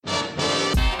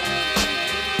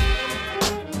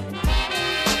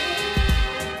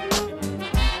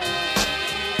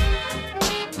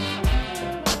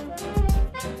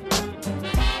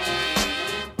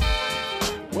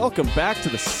Welcome back to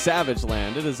the Savage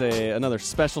Land. It is another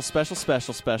special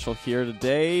here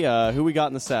today. Who we got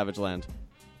in the Savage Land?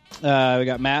 We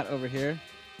got Matt over here.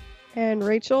 And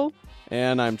Rachel.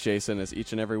 And I'm Jason, as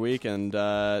each and every week. And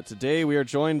today we are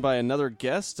joined by another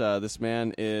guest. This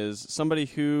man is somebody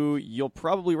who you'll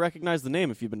probably recognize the name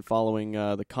if you've been following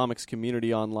the comics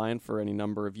community online for any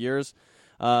number of years.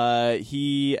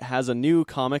 He has a new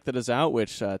comic that is out,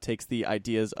 which takes the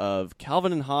ideas of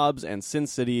Calvin and Hobbes and Sin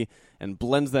City and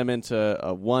blends them into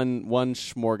one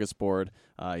smorgasbord.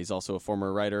 He's also a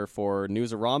former writer for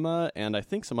Newsarama and I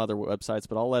think some other websites,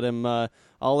 but I'll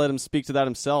let him speak to that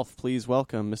himself. Please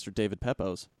welcome Mr. David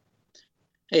Pepose.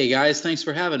 Hey guys, thanks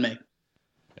for having me.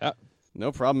 Yeah,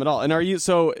 no problem at all. And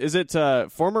is it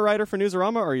former writer for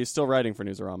Newsarama, or are you still writing for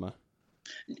Newsarama?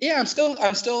 Yeah, I'm still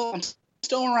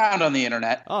around on the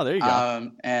internet. Oh, there you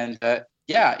go.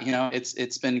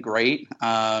 It's been great.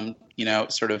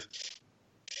 Sort of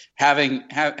having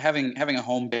a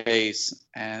home base,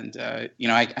 and I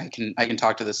can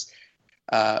talk to this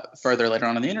further later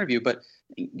on in the interview. But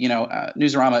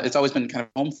Newsarama, it's always been kind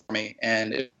of home for me,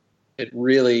 and it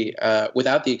really,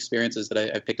 without the experiences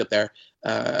that I picked up there,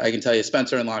 I can tell you,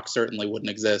 Spencer and Locke certainly wouldn't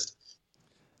exist.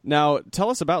 Now,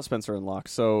 tell us about Spencer and Locke.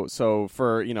 So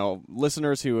for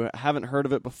listeners who haven't heard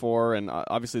of it before, and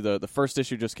obviously the first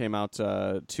issue just came out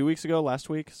 2 weeks ago, last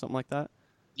week, something like that.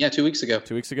 Yeah, 2 weeks ago.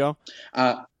 2 weeks ago.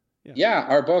 Yeah,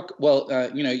 our book.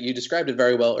 Well, you described it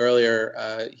very well earlier.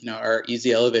 Our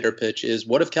easy elevator pitch is: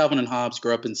 what if Calvin and Hobbes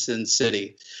grew up in Sin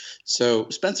City? So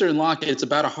Spencer and Locke, it's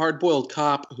about a hard-boiled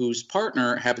cop whose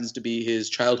partner happens to be his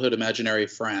childhood imaginary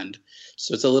friend.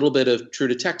 So it's a little bit of True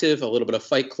Detective, a little bit of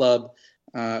Fight Club.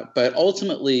 But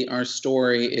ultimately, our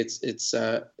story, it's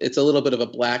a little bit of a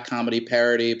black comedy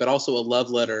parody, but also a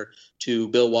love letter to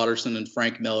Bill Watterson and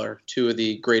Frank Miller, two of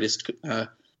the greatest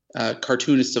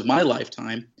cartoonists of my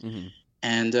lifetime. Mm-hmm.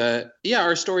 And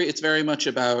our story, it's very much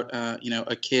about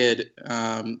a kid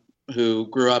who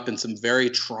grew up in some very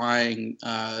trying,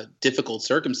 difficult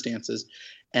circumstances,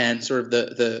 and sort of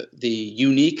the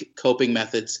unique coping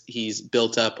methods he's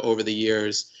built up over the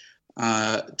years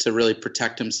to really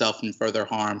protect himself from further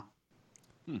harm.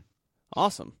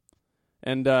 Awesome,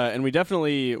 and we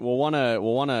definitely will want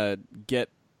to get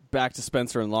back to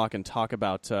Spencer and Locke and talk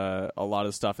about a lot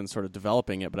of stuff and sort of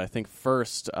developing it. But I think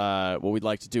first, what we'd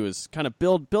like to do is kind of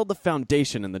build the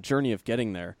foundation and the journey of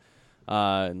getting there.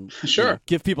 And, sure.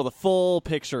 Give people the full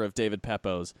picture of David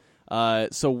Pepose. Where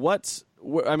did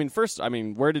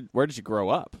you grow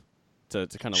up? To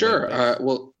kind of sure.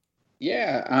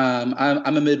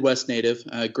 I'm a Midwest native.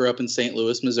 I grew up in St.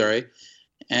 Louis, Missouri.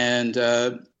 And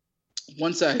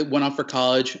once I went off for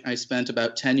college, I spent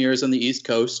about 10 years on the East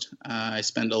Coast. I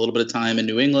spent a little bit of time in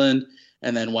New England,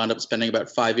 and then wound up spending about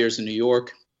 5 years in New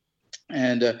York.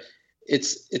 And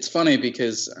it's funny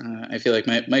because I feel like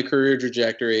my career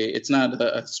trajectory, it's not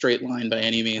a straight line by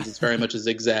any means. It's very much a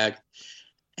zigzag.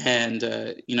 And,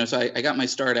 so I got my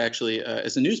start actually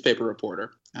as a newspaper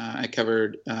reporter. I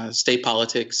covered state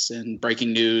politics and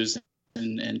breaking news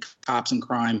and cops and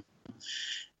crime.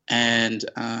 And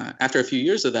after a few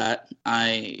years of that,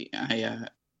 I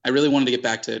really wanted to get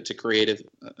back to creative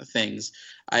things.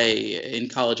 In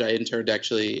college, I interned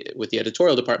actually with the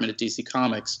editorial department at DC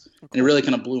Comics. Okay. And it really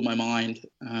kind of blew my mind,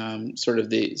 sort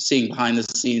of seeing behind the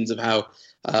scenes of how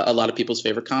a lot of people's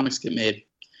favorite comics get made.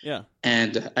 Yeah.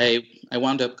 And I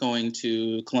wound up going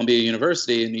to Columbia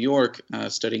University in New York,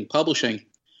 studying publishing.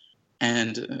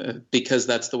 And because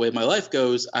that's the way my life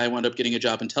goes, I wound up getting a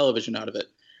job in television out of it.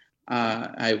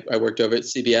 I worked over at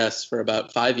CBS for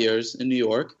about 5 years in New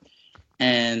York.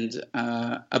 And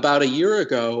about a year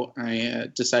ago, I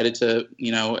decided to,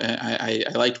 I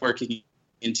liked working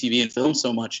in TV and film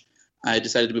so much, I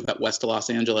decided to move out west to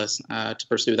Los Angeles to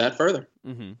pursue that further.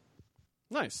 Mm-hmm.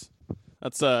 Nice.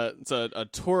 It's a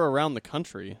tour around the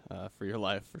country for your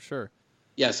life, for sure.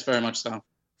 Yes, very much so.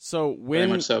 Very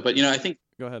much so. But I think.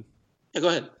 Go ahead. Yeah, go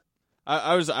ahead.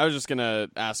 I was just gonna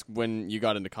ask when you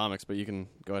got into comics, but you can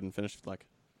go ahead and finish. Like.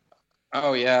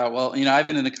 Oh yeah, well, I've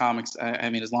been into comics. I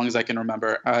mean, as long as I can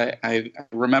remember. I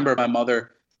remember my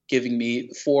mother giving me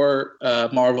 4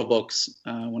 Marvel books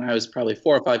when I was probably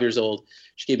 4 or 5 years old.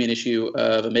 She gave me an issue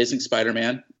of Amazing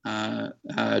Spider-Man,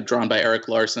 drawn by Eric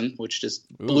Larson, which just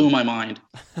blew my mind.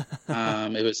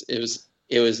 It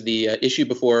was the issue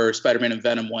before Spider-Man and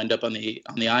Venom wind up on the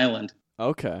island.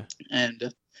 Okay.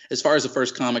 And as far as the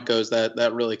first comic goes,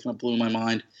 that really kind of blew my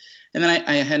mind. And then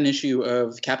I had an issue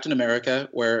of Captain America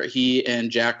where he and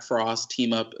Jack Frost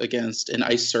team up against an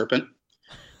ice serpent.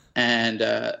 And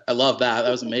I love that. That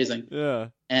was amazing. Yeah.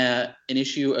 An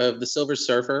issue of The Silver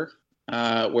Surfer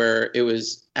where it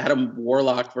was Adam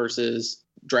Warlock versus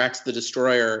Drax the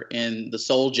Destroyer in the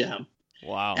Soul Gem.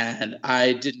 Wow. And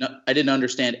I didn't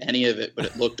understand any of it, but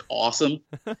it looked awesome.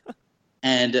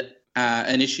 And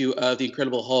an issue of The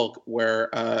Incredible Hulk where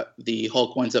the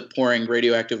Hulk winds up pouring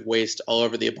radioactive waste all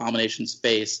over the Abomination's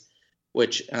face,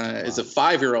 which is a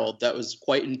 5-year-old. That was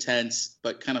quite intense,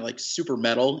 but kind of like super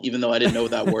metal, even though I didn't know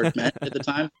what that word meant at the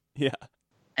time. Yeah.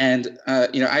 And,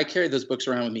 I carried those books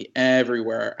around with me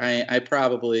everywhere. I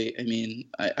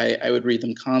would read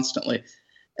them constantly.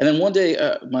 And then one day,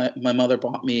 my mother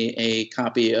bought me a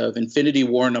copy of Infinity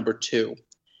War #2.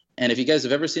 And if you guys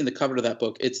have ever seen the cover to that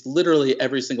book, it's literally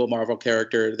every single Marvel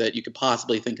character that you could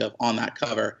possibly think of on that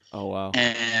cover. Oh, wow.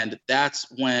 And that's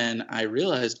when I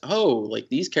realized, like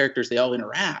these characters, they all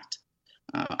interact.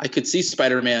 I could see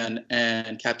Spider-Man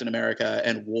and Captain America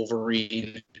and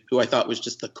Wolverine, who I thought was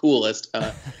just the coolest.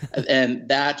 And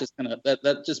that just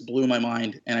that just blew my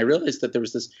mind. And I realized that there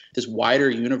was this wider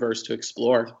universe to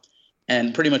explore.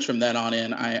 And pretty much from then on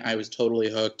in, I was totally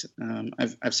hooked.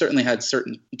 I've certainly had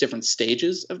certain different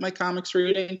stages of my comics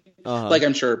reading, like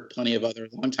I'm sure plenty of other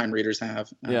longtime readers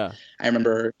have. Yeah. I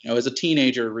remember, as a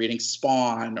teenager reading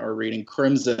Spawn or reading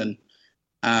Crimson,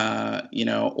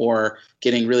 or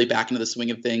getting really back into the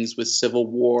swing of things with Civil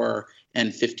War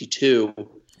and 52.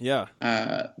 Yeah.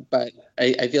 But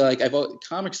I feel like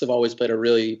comics have always played a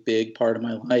really big part of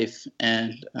my life.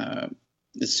 And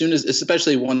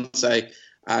especially once I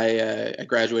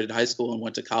graduated high school and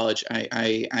went to college,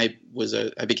 I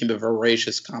became a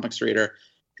voracious comics reader,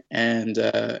 and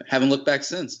haven't looked back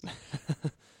since.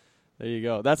 There you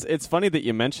go. It's funny that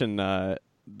you mentioned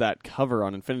that cover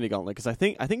on Infinity Gauntlet, because I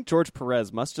think George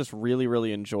Perez must just really,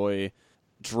 really enjoy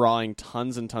drawing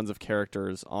tons and tons of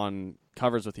characters on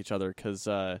covers with each other, because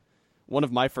one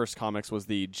of my first comics was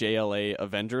the JLA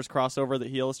Avengers crossover that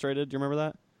he illustrated. Do you remember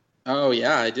that? Oh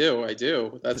yeah, I do.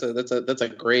 That's a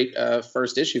great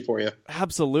first issue for you.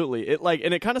 Absolutely.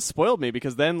 It kind of spoiled me,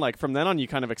 because then from then on you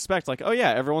kind of expect oh yeah,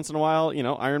 every once in a while,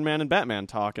 Iron Man and Batman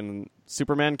talk and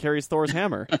Superman carries Thor's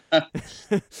hammer.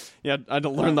 Yeah, I had to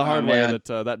learn the hard way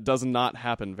that does not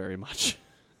happen very much.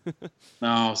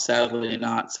 No, sadly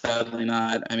not.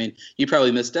 I mean, you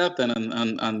probably missed out then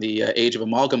on the Age of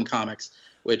Amalgam comics,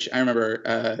 which I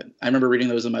remember reading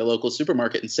those in my local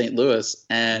supermarket in St. Louis,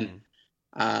 and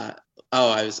I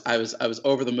was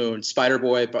over the moon.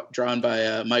 Spider-Boy, drawn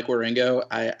by Mike Wieringo.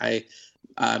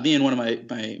 Me and one of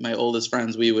my oldest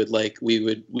friends, we would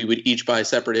each buy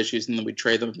separate issues, and then we'd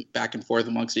trade them back and forth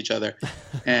amongst each other.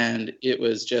 And it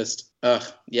was just,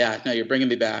 you're bringing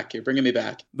me back.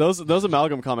 Those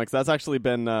Amalgam comics, that's actually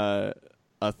been a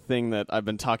thing that I've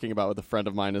been talking about with a friend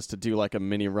of mine, is to do a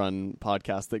mini run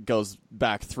podcast that goes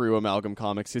back through Amalgam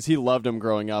comics, because he loved them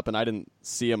growing up, and I didn't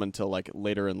see him until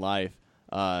later in life.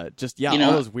 All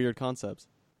those weird concepts.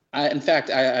 In fact,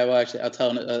 I'll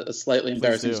tell a slightly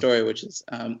embarrassing story, which is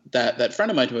that friend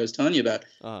of mine who I was telling you about.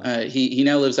 He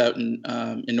now lives out in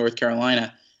North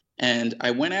Carolina, and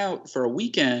I went out for a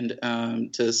weekend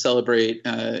to celebrate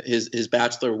his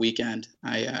bachelor weekend.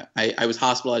 I was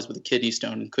hospitalized with a kidney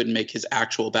stone and couldn't make his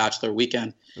actual bachelor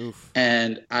weekend. Oof.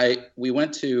 And we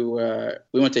went to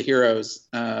Heroes.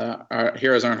 Our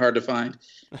Heroes aren't hard to find,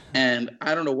 and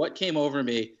I don't know what came over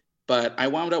me, but I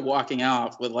wound up walking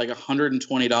out with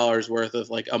 $120 worth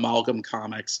of Amalgam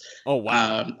comics. Oh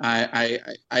wow!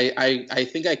 I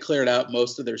think I cleared out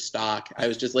most of their stock. I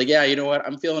was just yeah, you know what?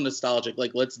 I'm feeling nostalgic.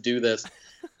 Let's do this.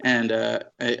 And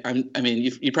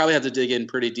you probably have to dig in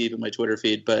pretty deep in my Twitter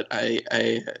feed, but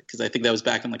because I think that was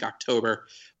back in October.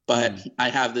 But I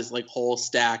have this whole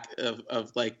stack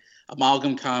of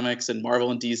Amalgam comics and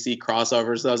Marvel and DC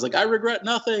crossovers. So I was I regret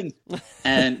nothing.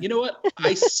 And you know what?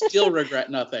 I still regret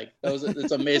nothing.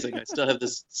 It's amazing. I still have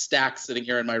this stack sitting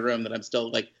here in my room that I'm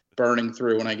still burning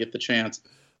through when I get the chance.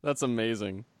 That's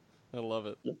amazing. I love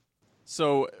it.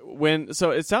 So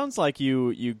it sounds like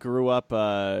you grew up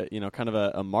kind of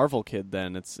a Marvel kid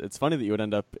then. It's funny that you would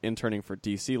end up interning for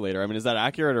DC later. I mean, is that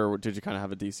accurate, or did you kind of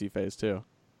have a DC phase too?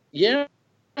 Yeah.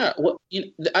 Well,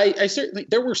 I certainly,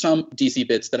 there were some DC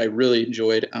bits that I really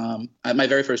enjoyed. My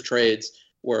very first trades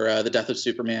were The Death of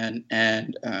Superman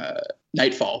and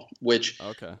Nightfall, which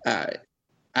I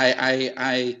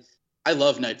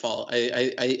love Nightfall.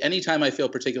 I anytime I feel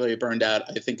particularly burned out,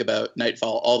 I think about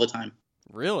Nightfall all the time.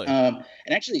 Really? And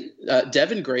actually,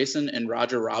 Devin Grayson and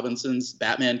Roger Robinson's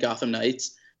Batman Gotham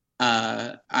Knights,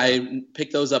 I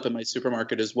picked those up in my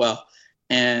supermarket as well,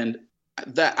 and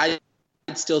I'd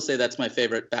still say that's my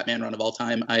favorite Batman run of all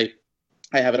time. I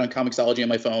I have it on Comixology on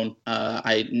my phone.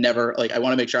 I never I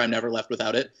want to make sure I'm never left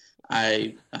without it.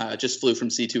 I just flew from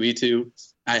C2E2.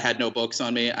 I had no books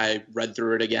on me. I read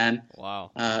through it again.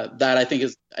 Wow. That I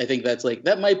think that's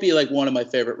that might be one of my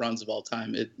favorite runs of all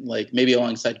time. It maybe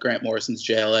alongside Grant Morrison's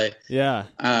JLA. Yeah.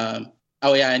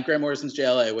 Oh yeah, and Grant Morrison's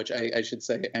JLA, which I should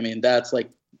say. I mean, that's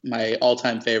my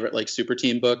all-time favorite super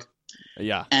team book.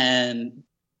 Yeah. And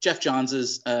Jeff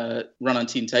Johns' run on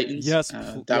Teen Titans. Yes.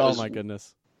 My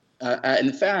goodness.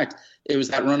 In fact, it was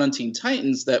that run on Teen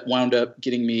Titans that wound up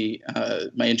getting me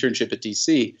my internship at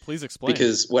DC. Please explain.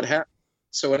 Because what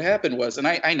happened was, and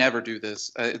I never do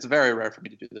this. It's very rare for me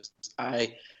to do this.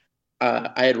 I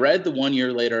had read the 1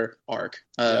 year later arc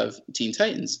of Teen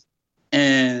Titans,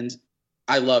 and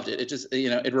I loved it. It just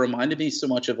it reminded me so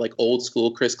much of old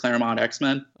school Chris Claremont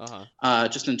X-Men,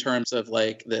 just in terms of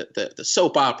the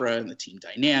soap opera and the team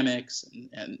dynamics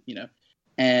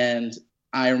and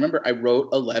I remember I wrote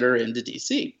a letter into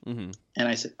DC, and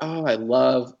I said, "Oh, I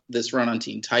love this run on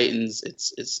Teen Titans.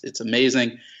 It's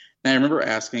amazing." And I remember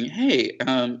asking, "Hey,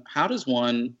 how does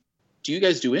one? Do you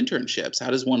guys do internships?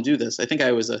 How does one do this?" I think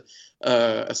I was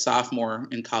a sophomore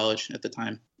in college at the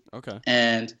time. Okay.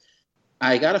 And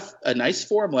I got a nice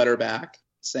form letter back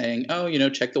saying, "Oh,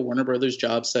 check the Warner Brothers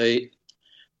job site."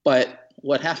 But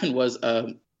what happened was,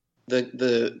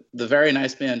 the very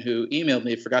nice man who emailed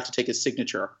me forgot to take his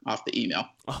signature off the email.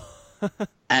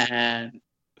 And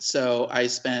so I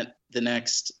spent the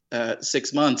next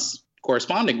 6 months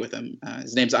corresponding with him.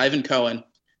 His name's Ivan Cohen.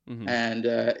 And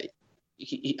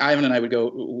Ivan and I would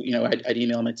go, I'd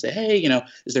email him and say, "Hey,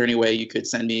 is there any way you could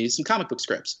send me some comic book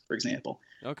scripts, for example?"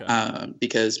 Okay.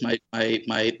 Because my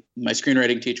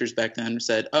screenwriting teachers back then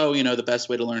said, "Oh, the best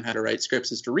way to learn how to write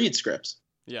scripts is to read scripts."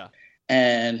 Yeah.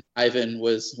 And Ivan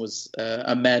was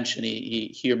a mensch, and he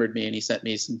humored me, and he sent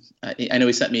me some. I know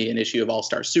he sent me an issue of All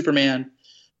Star Superman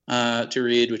to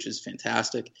read, which is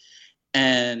fantastic.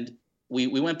 And we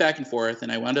went back and forth,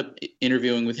 and I wound up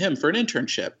interviewing with him for an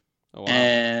internship. Oh, wow.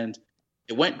 And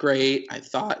it went great. I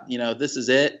thought, this is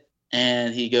it.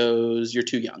 And he goes, "You're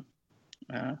too young."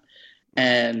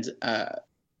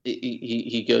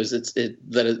 He goes, "It's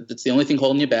the only thing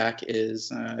holding you back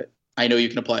is I know you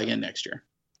can apply again next year.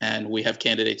 And we have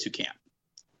candidates who can't."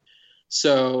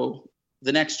 So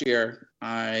the next year,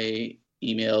 I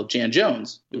emailed Jan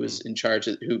Jones, who was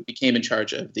who became in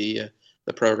charge of the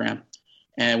program,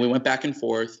 and we went back and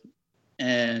forth.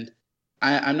 And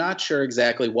I'm not sure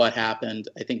exactly what happened.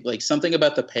 I think something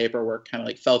about the paperwork kind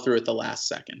of fell through at the last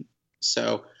second.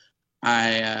 So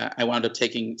I wound up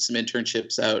taking some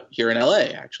internships out here in LA,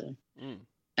 actually.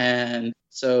 And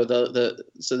so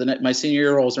my senior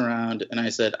year rolls around, and I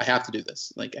said, I have to do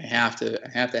this. I have to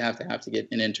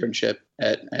get an internship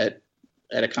at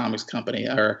a comics company,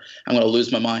 or I'm going to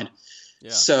lose my mind.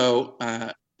 Yeah. So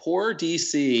poor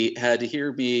DC had to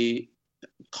hear me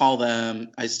call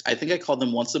them. I think I called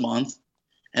them once a month,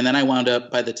 and then I wound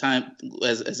up, by the time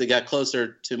as it got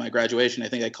closer to my graduation, I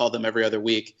think I called them every other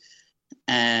week.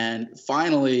 And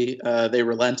finally, they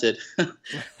relented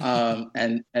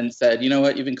and said, "You know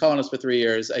what? You've been calling us for 3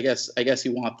 years. I guess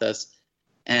you want this."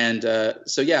 And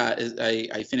so yeah,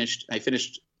 I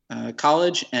finished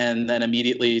college, and then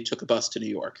immediately took a bus to New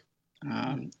York.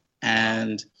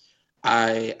 And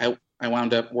I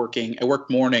wound up working. I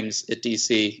worked mornings at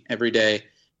DC every day,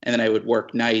 and then I would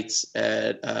work nights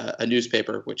at a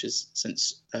newspaper, which is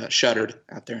since shuttered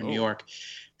out there in New York.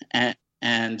 And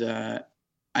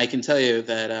I can tell you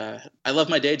that I love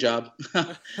my day job.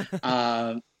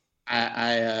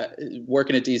 I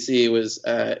working at DC was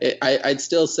I'd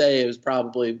still say it was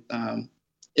probably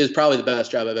the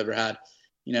best job I've ever had.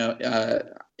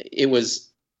 It was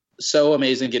so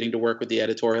amazing getting to work with the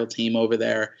editorial team over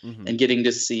there, and getting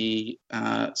to see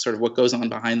sort of what goes on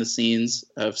behind the scenes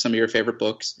of some of your favorite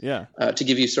books. Yeah. To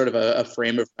give you sort of a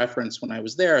frame of reference, when I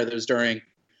was there, that was during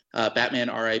Batman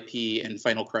R.I.P. and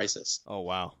Final Crisis. Oh,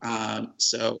 wow.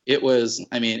 So it was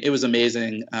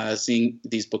amazing seeing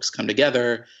these books come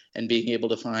together and being able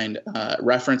to find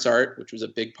reference art, which was a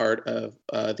big part of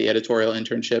the editorial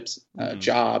internships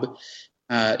job.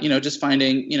 Just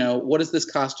finding, what does this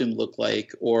costume look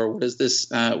like? Or what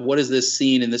is this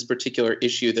scene in this particular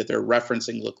issue that they're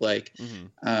referencing look like?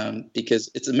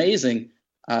 Because it's amazing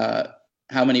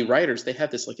how many writers, they have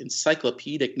this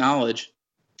encyclopedic knowledge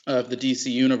of the DC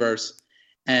universe,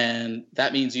 and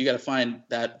that means you got to find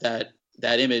that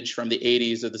image from the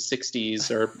 80s or the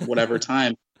 60s or whatever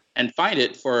time, and find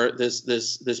it for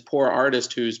this poor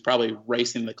artist who's probably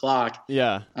racing the clock.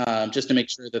 Yeah. Just to make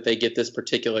sure that they get this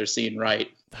particular scene right.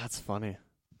 That's funny.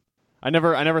 I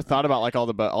never thought about like all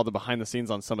the behind the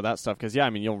scenes on some of that stuff because I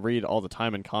mean you'll read all the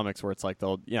time in comics where it's like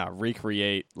they'll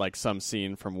recreate like some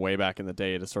scene from way back in the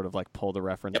day to sort of like pull the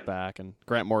reference back, and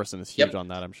Grant Morrison is huge on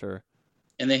that, I'm sure.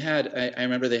 And they had I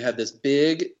remember they had this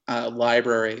big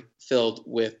library filled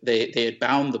with they had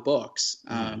bound the books,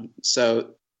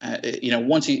 so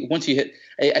once you hit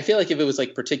I feel like if it was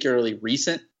like particularly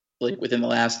recent, like within the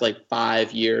last like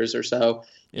 5 years or so,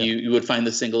 you would find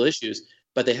the single issues.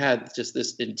 But they had just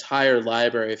this entire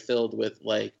library filled with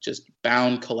like just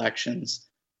bound collections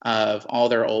of all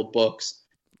their old books.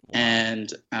 Wow.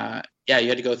 And you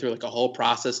had to go through like a whole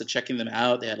process of checking them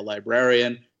out. They had a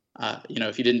librarian.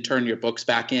 If you didn't turn your books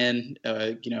back in,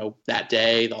 that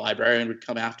day, the librarian would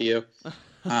come after you.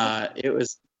 It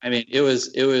was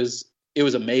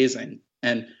amazing.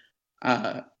 And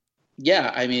I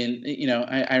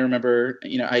remember,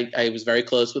 I was very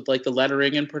close with like the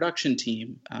lettering and production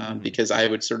team because I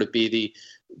would sort of be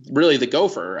the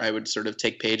gopher. I would sort of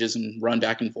take pages and run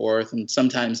back and forth. And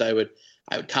sometimes I would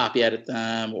copy edit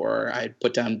them, or I'd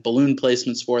put down balloon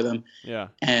placements for them. Yeah.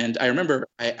 And I remember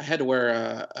I had to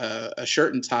wear a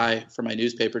shirt and tie for my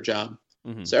newspaper job.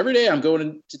 Mm-hmm. So every day I'm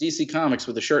going to DC Comics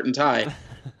with a shirt and tie,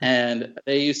 and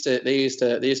they used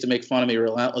to make fun of me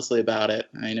relentlessly about it.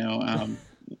 I know.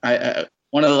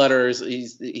 One of the letters,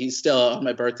 he's still on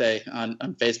my birthday on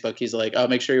Facebook. He's like, "Oh,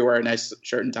 make sure you wear a nice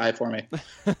shirt and tie for me."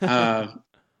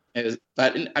 It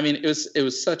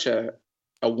was such a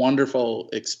wonderful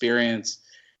experience,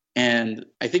 and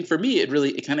I think for me,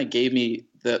 it kind of gave me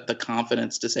the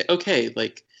confidence to say, okay,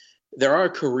 like there are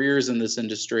careers in this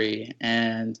industry,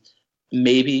 and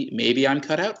maybe I'm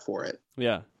cut out for it.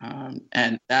 Yeah.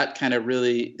 And that kind of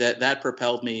really that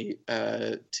propelled me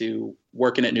to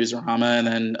working at Newsarama, and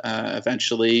then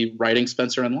eventually writing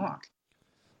Spencer and Locke.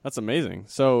 That's amazing.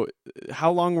 So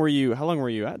how long were you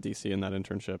at DC in that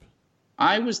internship?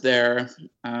 I was there,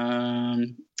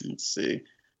 let's see.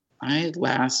 I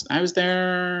was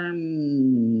there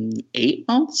 8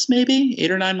 months, maybe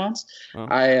 8 or 9 months. Oh.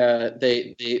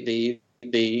 They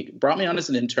brought me on as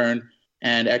an intern,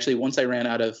 and actually once I ran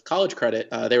out of college credit,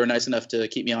 they were nice enough to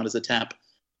keep me on as a temp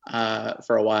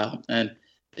for a while. And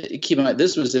keep in mind,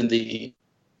 this was in the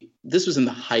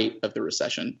height of the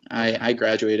recession. I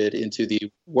graduated into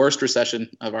the worst recession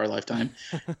of our lifetime,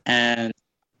 and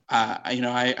I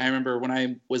remember when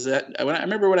I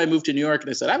moved to New York, and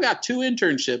I said, I've got 2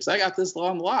 internships. I got this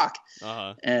on lock.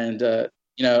 Uh-huh. And I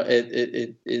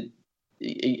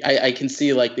can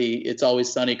see like It's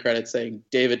Always Sunny credit saying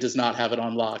David does not have it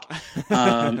on lock.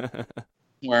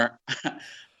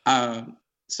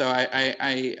 So I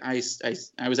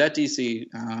was at DC,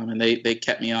 and they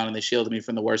kept me on, and they shielded me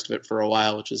from the worst of it for a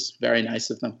while, which is very nice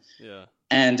of them. Yeah.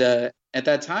 And at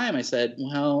that time, I said,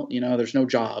 well, there's no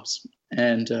jobs,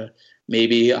 and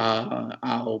maybe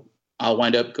I'll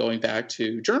wind up going back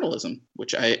to journalism,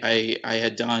 which I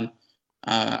had done.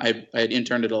 I had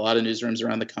interned at a lot of newsrooms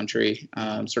around the country,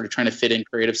 sort of trying to fit in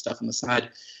creative stuff on the side.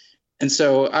 And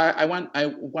so I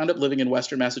wound up living in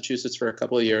Western Massachusetts for a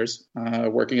couple of years,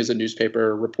 working as a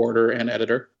newspaper reporter and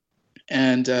editor.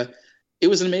 And it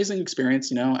was an amazing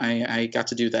experience. I got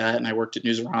to do that, and I worked at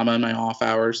Newsarama in my off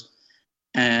hours.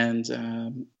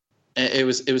 And it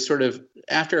was sort of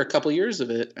after a couple of years of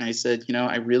it, I said,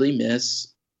 I really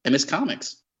miss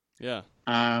comics. Yeah.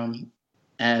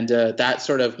 And that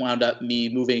sort of wound up me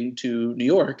moving to New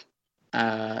York.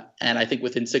 And I think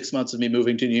within 6 months of me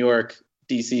moving to New York,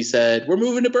 DC said, we're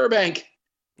moving to Burbank.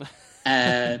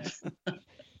 And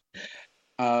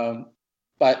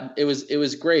but it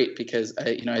was great because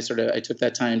I took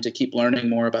that time to keep learning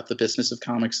more about the business of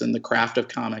comics and the craft of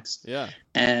comics. Yeah.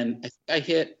 And I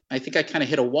think I kind of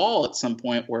hit a wall at some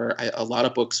point where a lot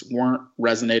of books weren't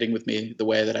resonating with me the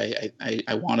way that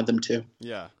I wanted them to.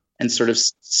 Yeah. And sort of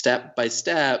step by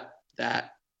step,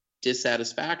 that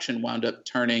dissatisfaction wound up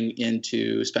turning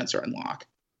into Spencer and Locke.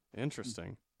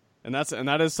 Interesting. And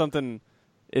that is something.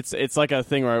 It's like a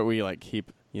thing where we like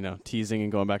keep teasing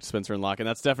and going back to Spencer and Locke, and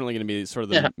that's definitely going to be sort of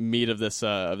the meat of this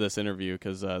interview,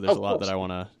 because there's a lot that I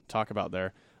want to talk about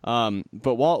there.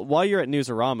 But while you're at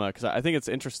Newsarama, because I think it's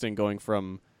interesting going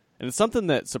from, and it's something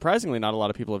that surprisingly not a lot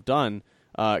of people have done,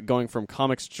 going from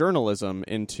comics journalism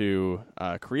into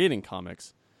creating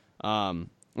comics. And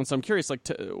so I'm curious, like,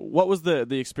 what was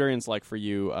the experience like for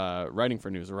you writing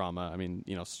for Newsarama? I mean,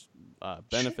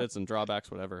 benefits and drawbacks,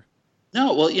 whatever.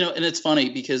 No, well, and it's funny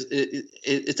because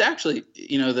it's actually,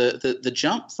 the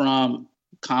jump from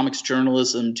comics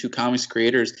journalism to comics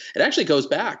creators, it actually goes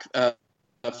back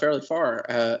fairly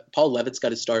far. Paul Levitt's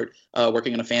got his start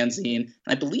working on a fanzine, and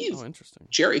I believe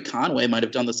Jerry Conway might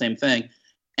have done the same thing.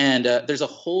 And there's a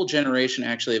whole generation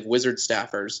actually of Wizard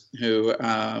staffers who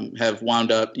have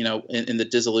wound up, in the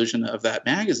dissolution of that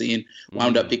magazine,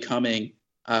 wound up becoming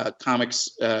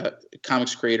comics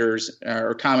creators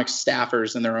or comics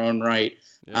staffers in their own right.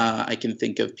 Yeah. I can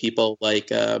think of people like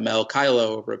Mel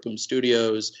Kylo over at Boom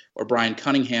Studios, or Brian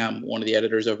Cunningham, one of the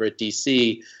editors over at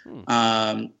DC.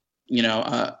 A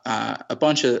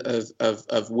bunch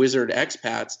of Wizard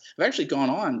expats have actually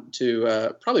gone on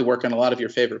to probably work on a lot of your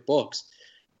favorite books.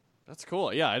 That's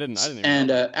cool. Yeah, I didn't even and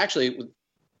know that.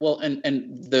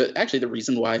 The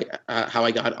reason why how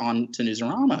I got on to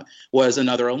Newsarama was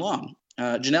another alum.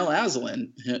 Janelle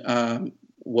Asselin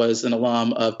was an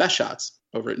alum of Best Shots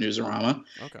over at Newsarama.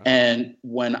 Okay. And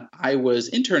when I was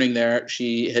interning there,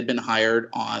 she had been hired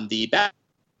on the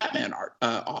Batman art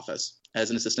office as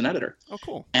an assistant editor. Oh,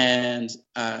 cool. And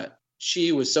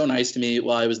she was so nice to me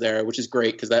while I was there, which is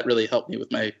great because that really helped me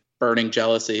with my burning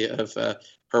jealousy of her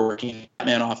working in the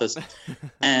Batman office.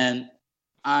 And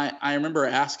I remember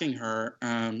asking her,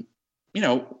 how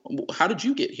did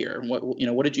you get here?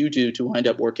 What did you do to wind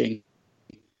up working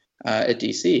at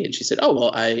DC? And she said, oh,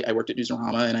 well, I worked at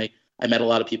Newsarama, and I met a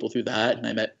lot of people through that, and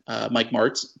I met Mike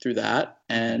Martz through that,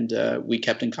 and we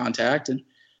kept in contact, and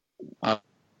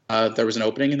there was an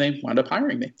opening, and they wound up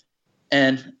hiring me.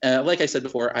 And like I said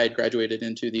before, I had graduated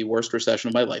into the worst recession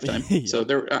of my lifetime. Yeah. So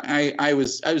I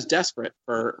was desperate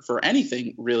for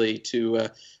anything really to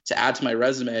add to my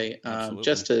resume,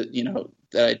 just to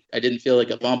that I didn't feel like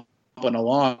a bump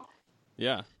along.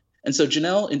 Yeah. And so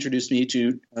Janelle introduced me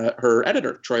to her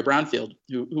editor, Troy Brownfield,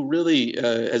 who really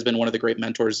has been one of the great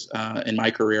mentors in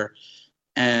my career.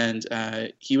 And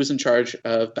he was in charge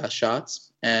of Best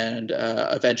Shots and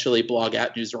eventually blog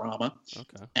at Newsarama.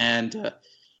 Okay. And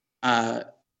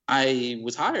I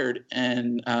was hired,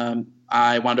 and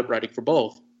I wound up writing for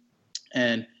both.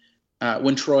 And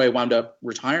when Troy wound up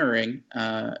retiring,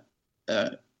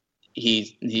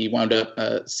 he wound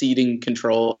up ceding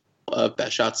control of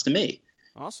Best Shots to me.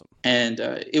 Awesome. And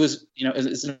it was,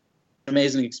 it's an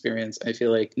amazing experience. I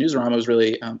feel like Newsarama was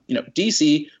really,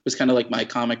 DC was kind of like my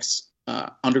comics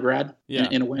undergrad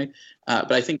in a way.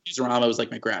 But I think Newsarama was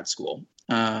like my grad school.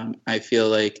 I feel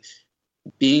like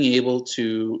being able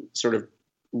to sort of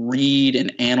read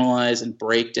and analyze and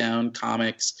break down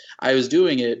comics, I was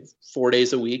doing it 4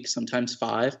 days a week, sometimes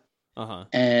 5. Uh-huh.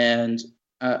 And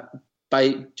by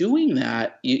doing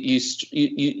that, you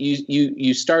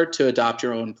start to adopt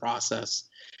your own process,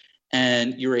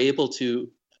 and you're able to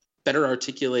better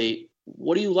articulate,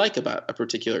 what do you like about a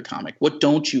particular comic? What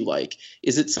don't you like?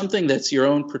 Is it something that's your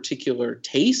own particular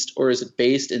taste, or is it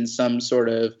based in some sort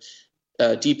of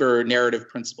deeper narrative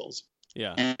principles?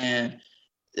 Yeah. And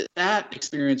that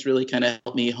experience really kind of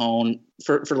helped me hone,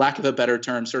 for lack of a better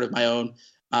term, sort of my own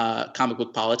comic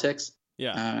book politics.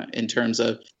 Yeah. In terms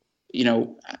of,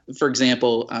 for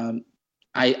example,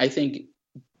 I think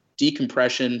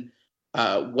decompression,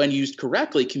 when used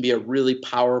correctly, can be a really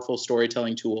powerful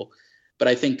storytelling tool. But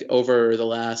I think over the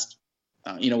last,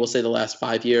 we'll say the last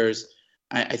 5 years,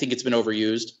 I think it's been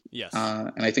overused. Yes.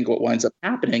 And I think what winds up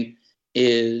happening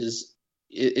is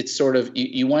it's sort of,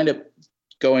 you wind up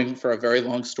going for a very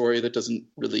long story that doesn't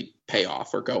really pay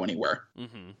off or go anywhere.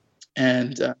 Mm-hmm.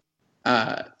 And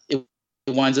it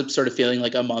winds up sort of feeling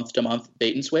like a month-to-month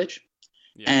bait and switch.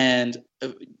 Yeah. And,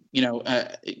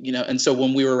 and so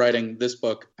when we were writing this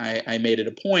book, I made it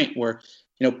a point where,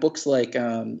 books like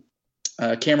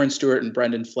Cameron Stewart and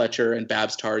Brendan Fletcher and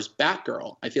Babs Tarr's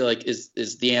Batgirl, I feel like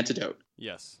is the antidote.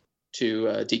 Yes.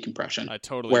 To decompression. I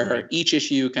totally where agree. Each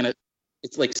issue kind of,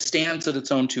 it's like stands at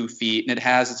its own 2 feet, and it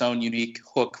has its own unique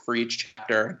hook for each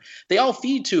chapter. They all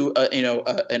feed to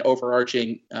an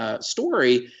overarching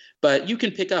story, but you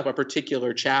can pick up a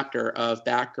particular chapter of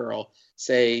Batgirl,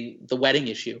 say the wedding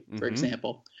issue, for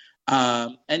example,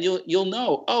 and you'll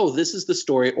know, oh, this is the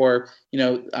story, or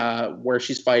where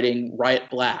she's fighting Riot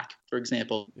Black, for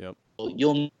example. Yep.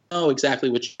 You'll know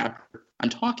exactly which chapter I'm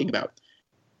talking about.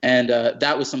 And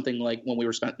that was something like when we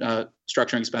were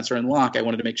structuring Spencer and Locke, I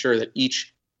wanted to make sure that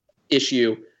each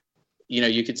issue,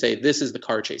 you could say this is the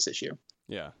car chase issue.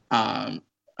 Yeah.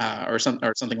 Or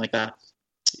something like that.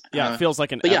 Yeah, it feels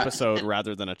like an episode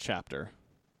rather than a chapter.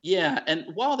 Yeah, and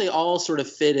while they all sort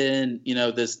of fit in,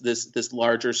 this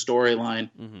larger storyline,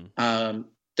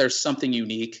 there's something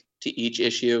unique to each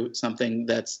issue, something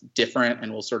that's different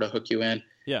and will sort of hook you in.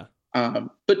 Yeah.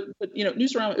 But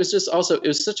Newsarama, it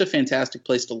was such a fantastic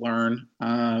place to learn,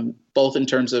 both in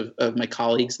terms of my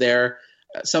colleagues there.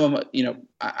 Some of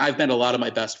I've met a lot of my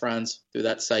best friends through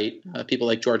that site. People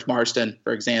like George Marston,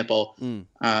 for example.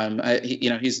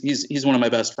 He's one of my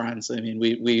best friends. I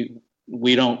mean,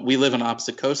 we live on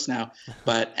opposite coasts now,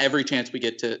 but every chance we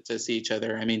get to see each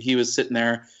other, I mean, he was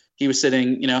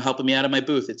sitting, helping me out of my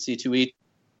booth at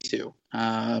C2E2.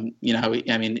 I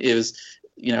mean, it was,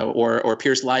 or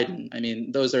Pierce Lydon. I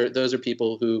mean, those are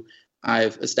people who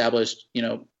I've established,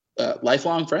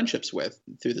 lifelong friendships with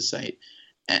through the site.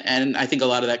 And I think a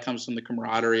lot of that comes from the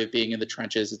camaraderie of being in the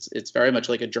trenches. It's very much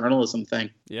like a journalism thing.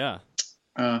 Yeah.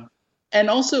 And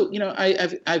also,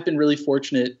 I've been really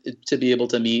fortunate to be able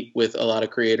to meet with a lot of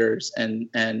creators and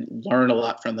learn a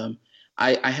lot from them.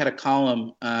 I had a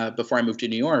column before I moved to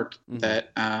New York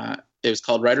that it was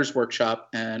called Writers Workshop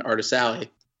and Artist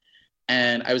Alley.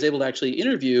 And I was able to actually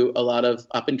interview a lot of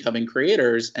up and coming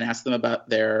creators and ask them about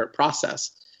their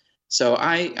process. So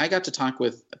I got to talk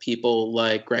with people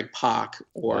like Greg Pak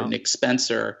or Nick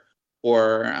Spencer,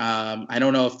 or I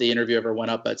don't know if the interview ever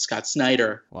went up, but Scott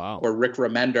Snyder or Rick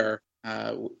Remender.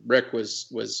 Rick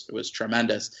was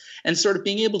tremendous. And sort of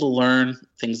being able to learn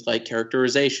things like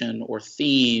characterization or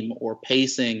theme or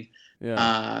pacing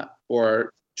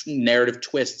or narrative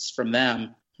twists from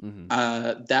them,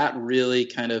 that really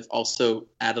kind of also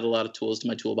added a lot of tools to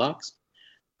my toolbox.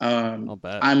 I'll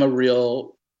bet. I'm a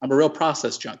real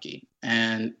process junkie,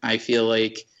 and I feel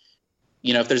like,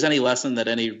 if there's any lesson that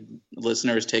any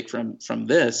listeners take from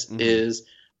this is,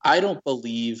 I don't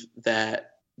believe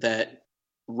that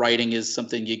writing is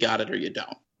something you got it or you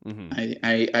don't.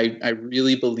 I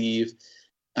really believe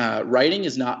writing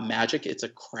is not magic; it's a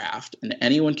craft, and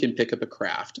anyone can pick up a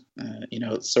craft.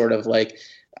 It's sort of like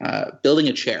building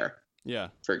a chair. Yeah.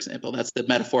 For example, that's the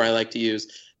metaphor I like to use.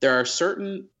 There are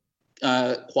certain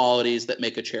qualities that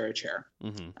make a chair a chair.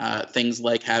 Things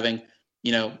like having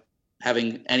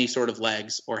any sort of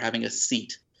legs or having a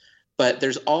seat. But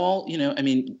there's all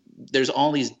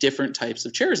these different types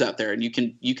of chairs out there, and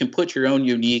you can put your own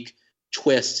unique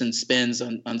twists and spins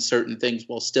on certain things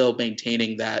while still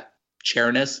maintaining that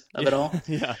chairness of it all.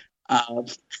 Yeah.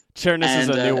 Chairness is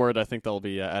a new word I think they'll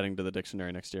be adding to the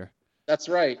dictionary next year. That's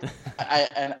right.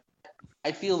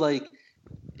 I feel like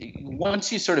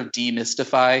once you sort of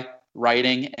demystify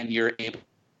writing and you're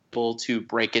able to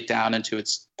break it down into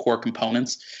its core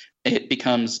components, it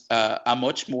becomes a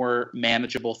much more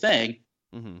manageable thing.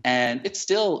 And it's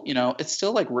still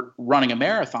like running a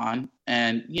marathon,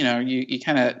 and you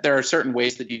kind of, there are certain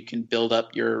ways that you can build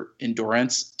up your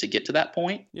endurance to get to that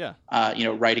point. Yeah.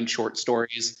 Writing short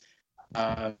stories,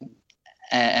 and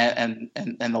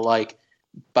the like.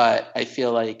 But I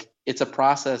feel like it's a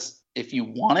process. If you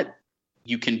want it,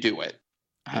 you can do it.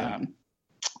 Yeah.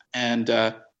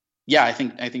 I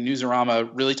think Newsarama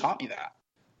really taught me that.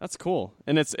 That's cool.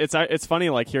 And it's funny,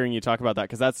 like, hearing you talk about that,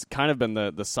 because that's kind of been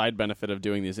the side benefit of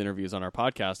doing these interviews on our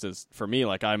podcast is, for me,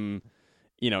 like, I'm,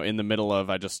 in the middle of,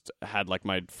 I just had like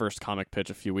my first comic pitch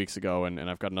a few weeks ago, and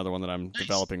I've got another one that I'm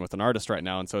developing with an artist right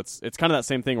now. And so it's kind of that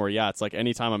same thing where, it's like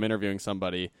anytime I'm interviewing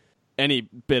somebody, any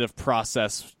bit of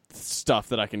process stuff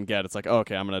that I can get, it's like, oh,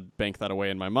 okay, I'm going to bank that away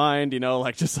in my mind,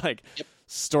 just like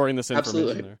storing this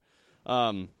information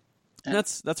there.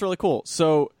 That's really cool.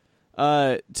 So,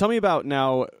 tell me about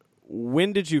now,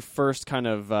 when did you first kind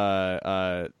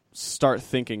of start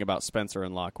thinking about Spencer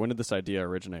and Locke? When did this idea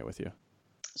originate with you?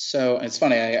 So it's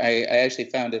funny. I actually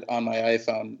found it on my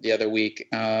iPhone the other week.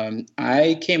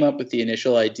 I came up with the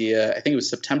initial idea, I think it was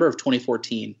September of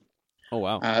 2014. Oh,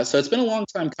 wow. So it's been a long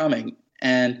time coming.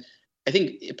 And I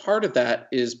think part of that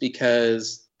is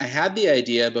because I had the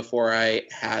idea before I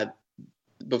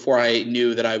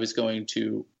knew that I was going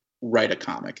to write a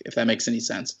comic, if that makes any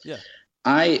sense. Yeah.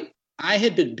 I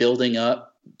had been building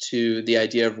up to the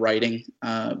idea of writing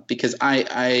because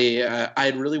I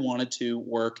had really wanted to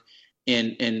work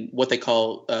in what they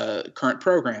call current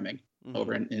programming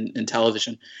over in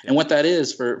television. Yeah. And what that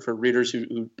is for readers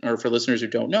who or for listeners who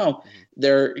don't know,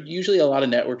 there usually a lot of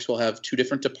networks will have two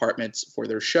different departments for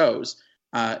their shows.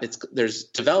 There's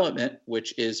development,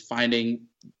 which is finding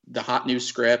the hot new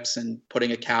scripts and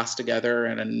putting a cast together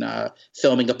and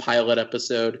filming a pilot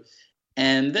episode.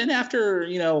 And then after,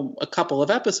 a couple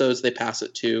of episodes, they pass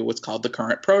it to what's called the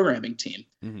current programming team.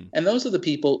 And those are the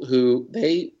people who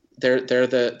they're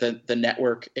the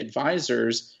network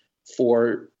advisors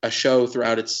for a show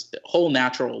throughout its whole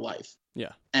natural life.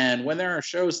 Yeah. And when there are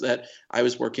shows that I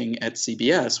was working at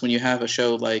CBS, when you have a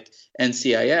show like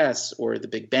NCIS or The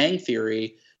Big Bang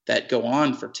Theory that go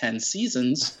on for 10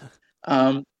 seasons,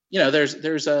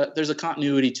 there's a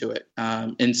continuity to it.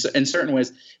 In certain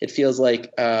ways, it feels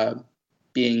like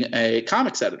being a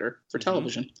comics editor for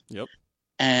television. Yep.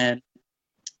 And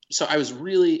so I was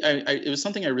really, it was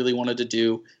something I really wanted to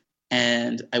do.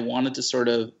 And I wanted to sort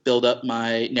of build up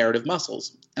my narrative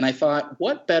muscles. And I thought,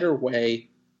 what better way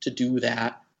to do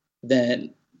that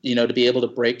than to be able to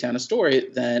break down a story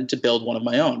than to build one of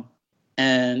my own.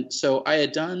 And so I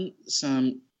had done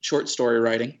some short story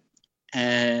writing,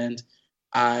 and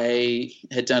I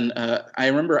had done. I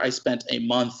remember I spent a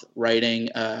month writing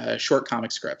short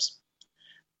comic scripts.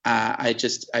 I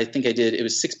think I did. It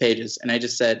was 6 pages, and I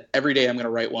just said every day I'm going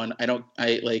to write one.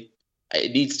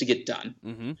 It needs to get done.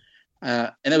 Mm-hmm.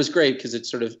 And that was great because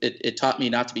it taught me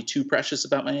not to be too precious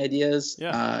about my ideas.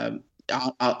 Yeah.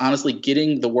 Honestly,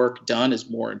 getting the work done is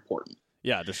more important.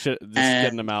 Yeah, just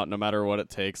getting them out no matter what it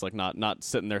takes. Like not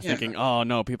sitting there thinking, oh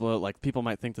no, people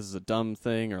might think this is a dumb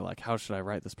thing, or like, how should I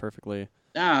write this perfectly?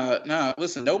 No.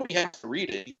 Listen, nobody has to read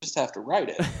it. You just have to write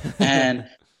it. And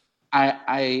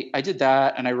I did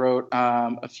that, and I wrote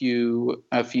a few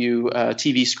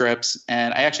TV scripts,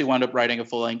 and I actually wound up writing a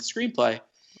full length screenplay.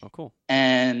 Oh, cool.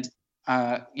 And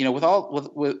with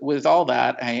all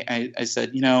that, I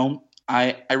said,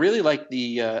 I really like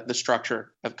the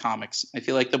structure of comics. I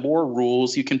feel like the more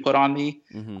rules you can put on me,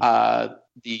 Mm-hmm.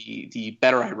 The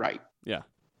better I write. Yeah.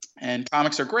 And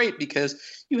comics are great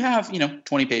because you have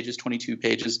 20 pages, 22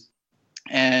 pages,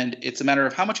 and it's a matter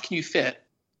of how much can you fit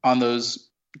on those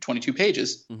 22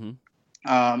 pages.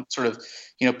 Mm-hmm. Sort of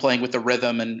playing with the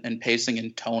rhythm and pacing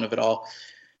and tone of it all.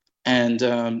 And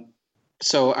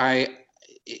so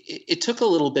it took a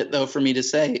little bit though for me to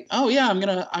say, oh yeah, I'm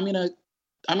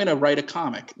gonna write a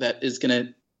comic that is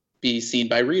gonna be seen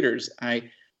by readers.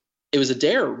 It was a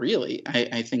dare, really.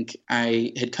 I think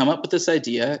I had come up with this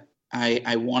idea.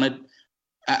 I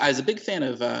was a big fan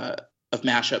of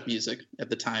mashup music at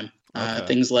the time. Okay.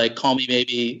 Things like Call Me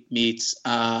Maybe meets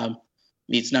 9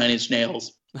 Inch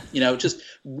Nails. Just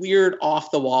weird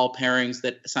off the wall pairings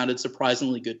that sounded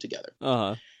surprisingly good together.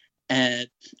 Uh-huh. And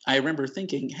I remember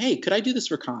thinking, hey, could I do this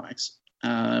for comics?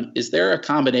 Is there a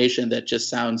combination that just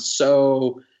sounds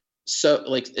so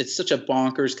like it's such a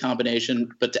bonkers combination,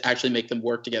 but to actually make them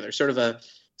work together, sort of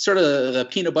the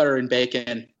peanut butter and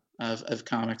bacon of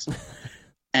comics.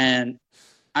 And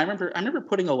I remember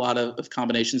putting a lot of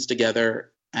combinations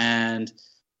together, and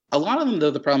a lot of them,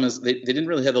 though, the problem is they didn't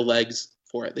really have the legs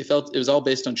for it. They felt it was all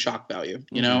based on shock value.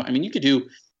 Mm-hmm. I mean, you could do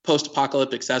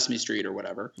post-apocalyptic Sesame Street or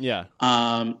whatever. Yeah.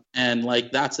 And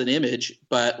like that's an image,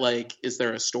 but like, is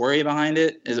there a story behind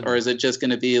it? Or is it just going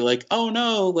to be like, oh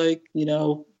no, like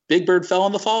Big Bird fell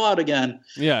in the fallout again?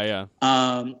 Yeah.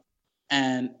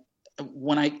 And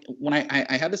when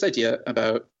I had this idea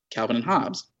about Calvin and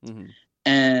Hobbes, Mm-hmm.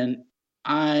 and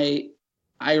I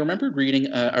remembered reading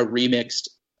a remixed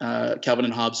Calvin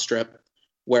and Hobbes strip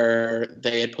where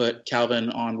they had put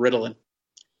Calvin on Ritalin.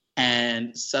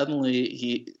 And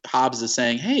suddenly Hobbes is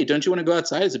saying, hey, don't you want to go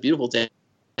outside? It's a beautiful day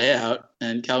out.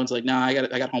 And Calvin's like, no, I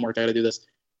got homework. I got to do this.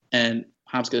 And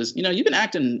Hobbes goes, you've been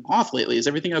acting off lately. Is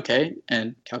everything okay?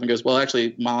 And Calvin goes, well,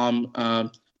 actually, Mom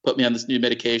put me on this new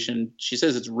medication. She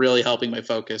says it's really helping my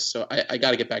focus. So I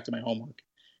got to get back to my homework.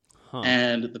 Huh.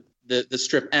 And the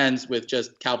strip ends with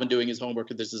just Calvin doing his homework,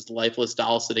 and there's this lifeless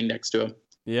doll sitting next to him.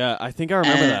 Yeah, I think I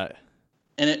remember that.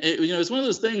 And it's one of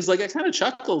those things, like I kind of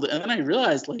chuckled, and then I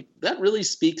realized like that really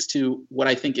speaks to what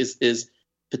I think is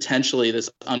potentially this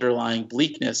underlying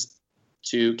bleakness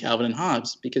to Calvin and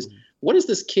Hobbes, because what is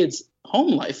this kid's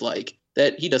home life like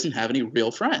that he doesn't have any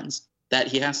real friends, that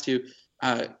he has to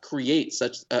create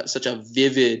such a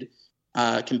vivid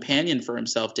companion for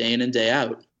himself day in and day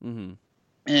out. Mm-hmm.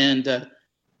 And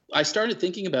I started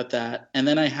thinking about that, and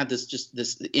then I had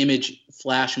this image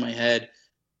flash in my head.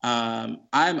 I'm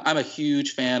a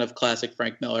huge fan of classic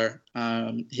Frank Miller.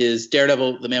 His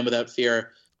Daredevil, The Man Without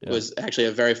Fear, was actually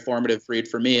a very formative read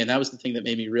for me, and that was the thing that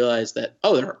made me realize that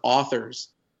there are authors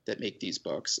that make these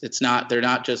books. They're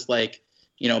not just like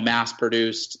mass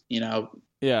produced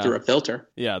through a filter.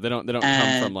 Yeah, they don't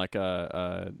come from like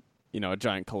a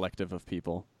giant collective of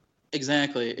people.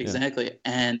 Exactly.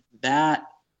 And that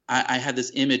I had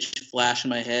this image flash in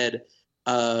my head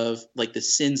of like the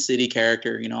Sin City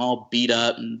character, all beat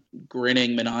up and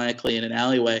grinning maniacally in an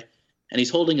alleyway, and he's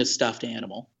holding a stuffed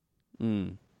animal.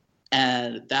 Mm.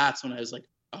 And that's when I was like,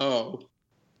 oh,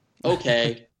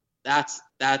 okay, that's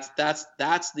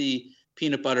the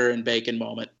peanut butter and bacon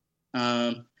moment.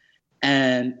 And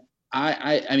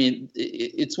I mean,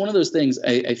 it's one of those things.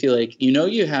 I feel like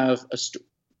you have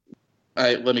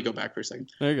let me go back for a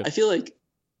second. There you go. I feel like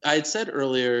I had said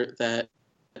earlier that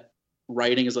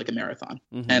writing is like a marathon.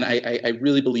 Mm-hmm. And I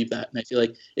really believe that. And I feel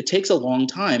like it takes a long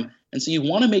time. And so you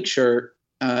want to make sure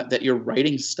that you're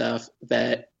writing stuff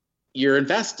that you're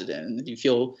invested in, that you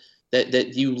feel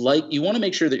that you like. You want to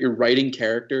make sure that you're writing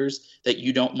characters that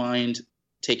you don't mind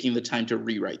taking the time to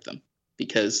rewrite them,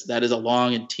 because that is a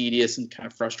long and tedious and kind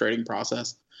of frustrating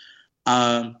process.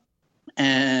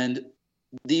 And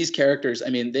these characters, I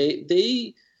mean,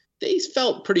 they they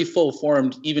felt pretty full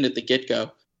formed even at the get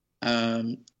go.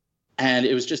 And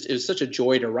it was such a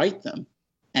joy to write them.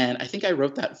 And I think I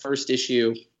wrote that first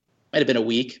issue, might have been a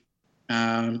week.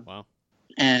 Wow.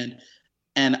 And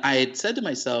I had said to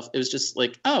myself, it was just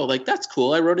like, oh, like, that's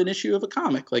cool. I wrote an issue of a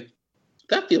comic. Like,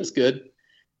 that feels good.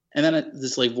 And then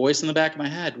this like voice in the back of my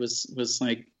head was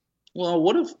like, well,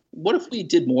 what if we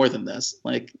did more than this?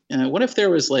 Like, what if there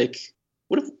was like,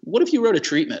 what if you wrote a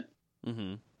treatment?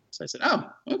 Mm-hmm. So I said, oh,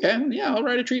 okay, yeah, I'll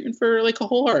write a treatment for like a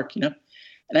whole arc, you know?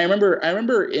 And I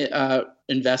remember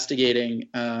investigating,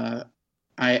 I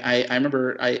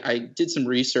remember I did some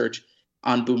research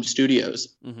on Boom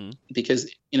Studios, Mm-hmm.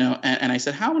 because, you know, and I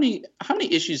said, how many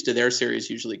issues do their series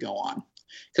usually go on?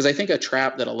 Because I think a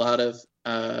trap that a lot of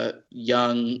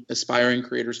young aspiring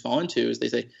creators fall into is they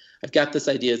say, I've got this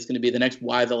idea. It's going to be the next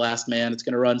Y the Last Man. It's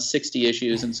going to run 60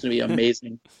 issues and it's going to be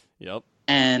amazing. Yep.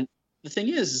 And the thing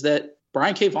is that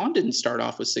Brian K. Vaughan didn't start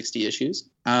off with 60 issues.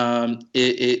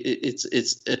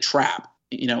 It's a trap.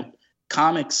 You know,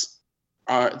 comics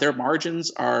their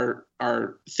margins are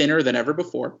thinner than ever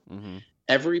before. Mm-hmm.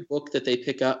 Every book that they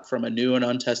pick up from a new and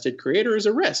untested creator is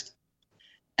a risk.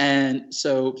 And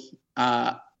so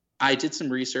I did some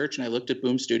research and I looked at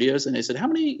Boom Studios and I said, how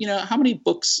many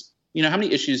books, how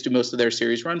many issues do most of their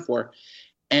series run for?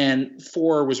 And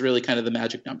 4 was really kind of the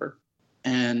magic number.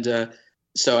 And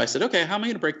so I said, okay, how am I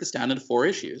going to break this down into 4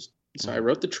 issues? So I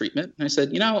wrote the treatment and I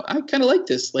said, I kind of like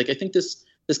this. Like, I think this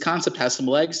concept has some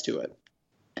legs to it.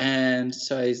 And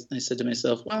so I said to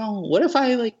myself, well, what if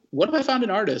I found an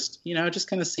artist, just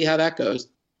kind of see how that goes.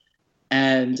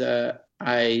 And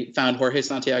I found Jorge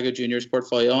Santiago Jr.'s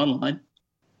portfolio online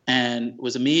and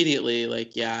was immediately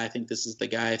like, yeah, I think this is the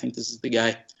guy.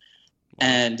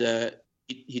 And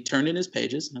he turned in his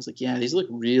pages and I was like, yeah, these look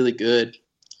really good.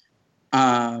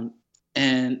 But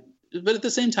at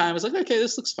the same time, I was like, okay,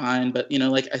 this looks fine. But,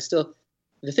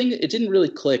 it didn't really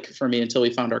click for me until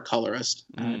we found our colorist,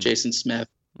 Jason Smith.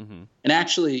 Mm-hmm. And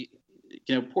actually,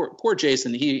 poor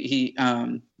Jason,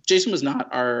 Jason was not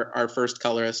our first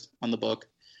colorist on the book.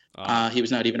 He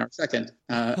was not even our second.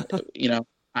 I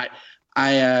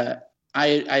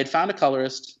had found a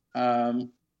colorist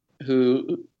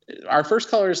who our first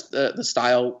colorist, the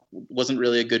style wasn't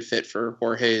really a good fit for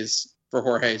Jorge's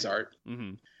art.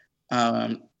 Mm-hmm.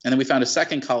 And then we found a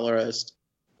second colorist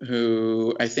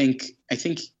who I think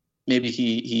maybe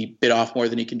he bit off more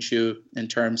than he can chew in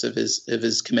terms of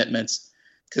his commitments,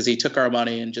 because he took our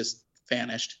money and just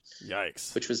vanished.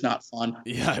 Yikes! Which was not fun.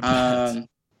 Yeah. I bet.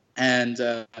 And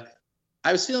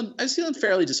I was feeling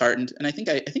fairly disheartened, and I think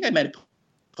I might have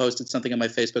posted something on my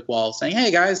Facebook wall saying,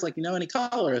 "Hey guys, any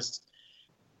colorists?"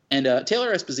 And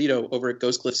Taylor Esposito over at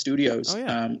Ghost Cliff Studios,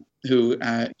 who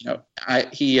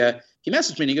he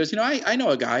messaged me and he goes, I know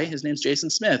a guy. His name's Jason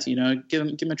Smith. Give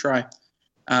him a try.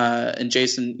 And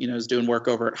Jason, is doing work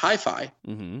over at Hi-Fi.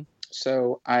 Mm-hmm.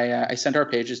 So I sent our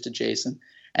pages to Jason,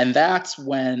 and that's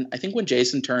when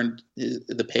Jason turned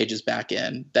the pages back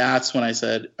in. That's when I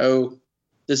said, "Oh,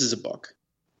 this is a book.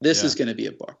 This is going to be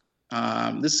a book.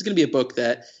 This is going to be a book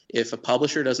that if a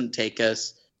publisher doesn't take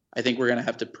us, I think we're going to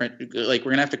have to print, we're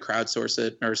going to have to crowdsource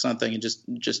it or something and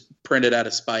just print it out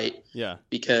of spite." Yeah.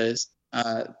 Because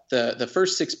the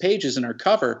first 6 pages in our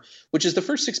cover, which is the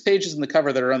first 6 pages in the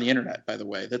cover that are on the internet, by the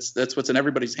way, that's what's in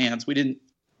everybody's hands. We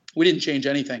didn't change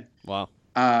anything. Wow.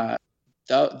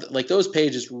 Those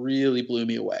pages really blew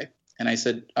me away. And I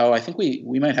said, oh, I think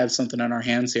we might have something on our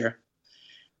hands here.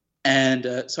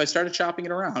 And so I started shopping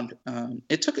it around.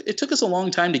 It took us a long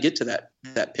time to get to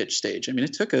that pitch stage. I mean,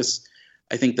 it took us,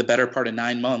 I think, the better part of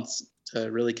 9 months to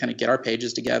really kind of get our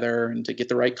pages together and to get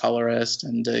the right colorist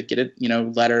and to get it,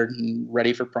 lettered and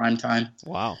ready for prime time.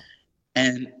 Wow.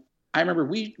 And I remember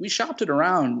we shopped it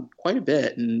around quite a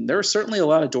bit, and there were certainly a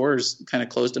lot of doors kind of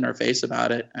closed in our face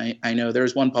about it. I know there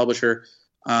was one publisher,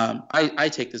 I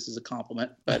take this as a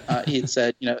compliment, but he had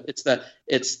said, it's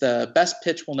the best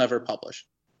pitch we'll never publish.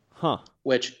 Huh.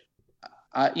 Which,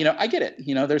 I get it.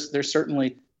 There's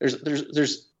certainly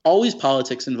there's always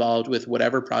politics involved with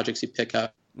whatever projects you pick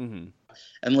up. Mm-hmm.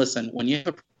 And listen, when you have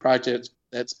a project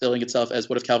that's billing itself as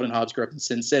What If Calvin and Hobbes Grew Up in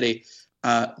Sin City,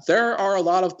 there are a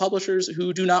lot of publishers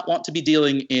who do not want to be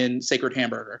dealing in Sacred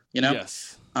Hamburger,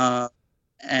 Yes.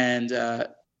 And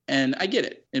I get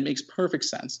it. It makes perfect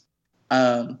sense.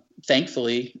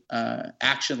 Thankfully,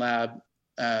 Action Lab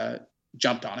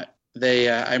jumped on it.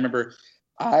 I remember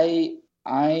I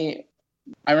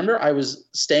remember I was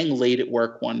staying late at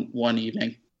work one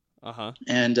evening. Uh-huh.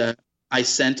 And I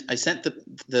sent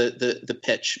the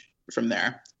pitch from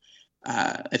there.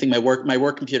 I think my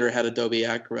work computer had Adobe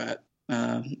Acrobat,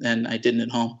 and I didn't at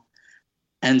home.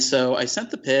 And so I sent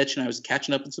the pitch, and I was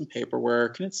catching up on some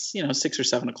paperwork, and it's 6 or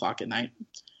 7 o'clock at night.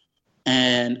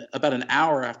 And about an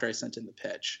hour after I sent in the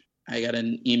pitch, I got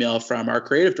an email from our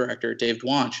creative director, Dave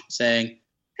Dwanch, saying,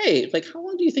 "Hey, like, how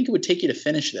long do you think it would take you to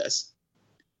finish this?"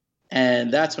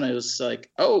 And that's when I was like,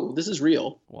 "Oh, this is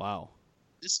real. Wow.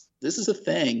 This is a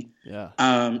thing." Yeah.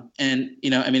 And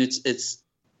I mean, it's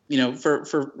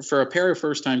for a pair of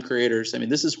first time creators. I mean,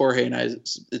 this is Jorge and I.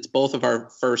 It's both of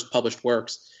our first published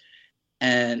works.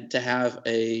 And to have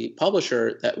a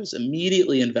publisher that was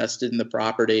immediately invested in the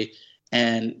property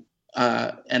and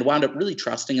wound up really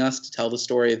trusting us to tell the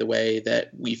story the way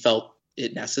that we felt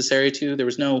it necessary to. There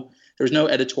was no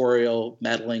editorial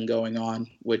meddling going on,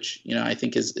 which I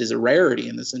think is a rarity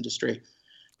in this industry.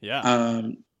 Yeah.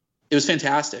 It was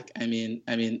fantastic. I mean,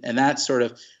 and that sort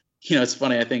of, it's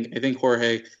funny. I think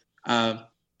Jorge,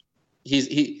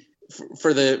 he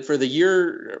for the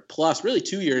year plus, really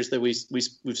 2 years that we've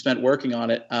spent working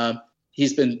on it.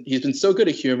 He's been so good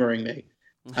at humoring me.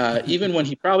 Even when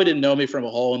he probably didn't know me from a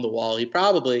hole in the wall, he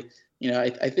probably,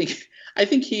 I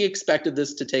think he expected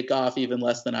this to take off even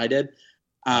less than I did.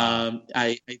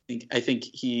 I think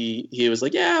he was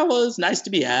like, yeah, well, it's nice to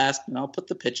be asked, and I'll put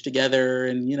the pitch together,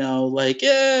 and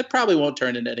it probably won't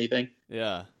turn into anything.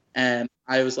 Yeah. And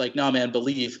I was like, no, man,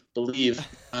 believe.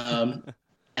 And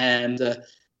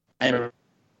I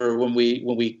remember when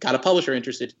we got a publisher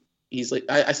interested. He's like,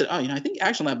 I said, I think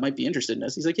Action Lab might be interested in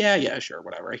this. He's like, yeah, sure,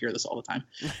 whatever. I hear this all the time.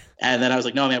 And then I was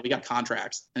like, no, man, we got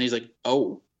contracts. And he's like,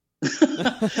 oh.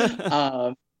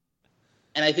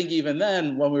 And I think even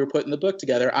then, when we were putting the book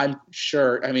together, I'm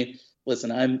sure. I mean,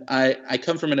 listen, I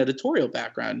come from an editorial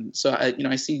background, so I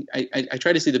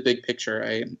try to see the big picture.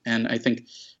 And I think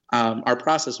our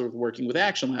process of working with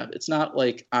Action Lab, it's not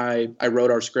like I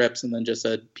wrote our scripts and then just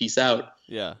said peace out.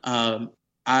 Yeah.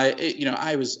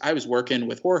 I was working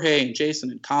with Jorge and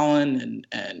Jason and Colin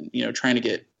and trying to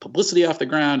get publicity off the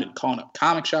ground and calling up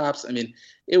comic shops. I mean,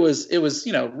 it was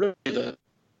really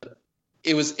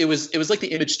it was like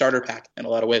the image starter pack in a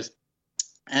lot of ways.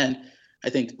 And I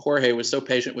think Jorge was so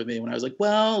patient with me when I was like,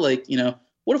 well, like,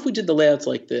 what if we did the layouts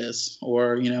like this?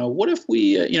 Or, what if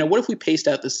we paste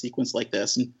out this sequence like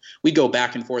this? And we go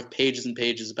back and forth pages and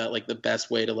pages about like the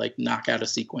best way to like knock out a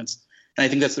sequence. And I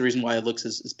think that's the reason why it looks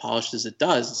as polished as it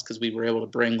does, is because we were able to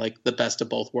bring like the best of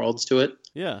both worlds to it.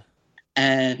 Yeah.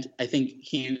 And I think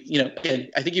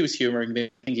I think he was humoring me.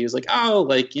 I think he was like, oh,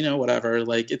 like, whatever,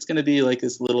 like, it's going to be like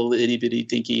this little itty bitty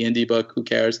dinky indie book. Who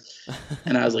cares?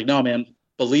 And I was like, no, man,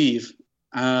 believe.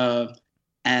 And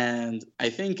I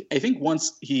think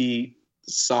once he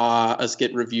saw us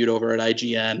get reviewed over at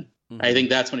IGN, I think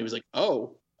that's when he was like,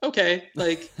 oh, okay.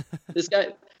 Like this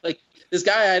guy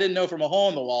I didn't know from a hole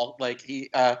in the wall. Like he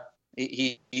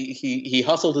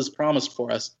hustled his promise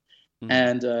for us.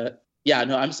 And, yeah,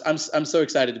 no, I'm so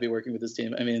excited to be working with this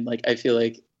team. I mean, like, I feel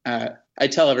like I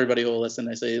tell everybody who will listen,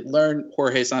 I say, learn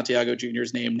Jorge Santiago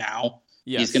Jr.'s name now.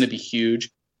 Yes. He's going to be huge.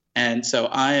 And so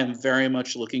I am very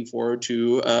much looking forward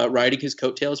to riding his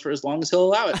coattails for as long as he'll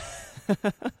allow it.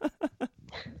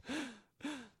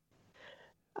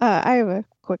 I have a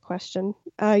quick question.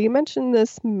 You mentioned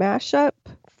this mashup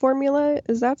formula.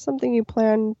 Is that something you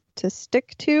plan to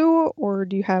stick to, or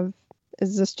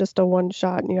is this just a one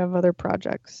shot and you have other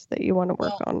projects that you want to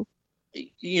work on?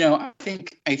 I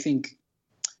think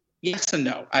yes and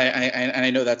no. I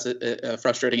know that's a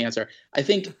frustrating answer. I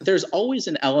think there's always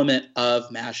an element of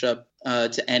mashup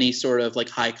to any sort of like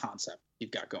high concept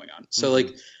you've got going on. So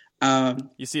like,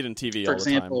 you see it in TV, for all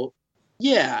example, the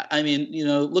time. Yeah. I mean,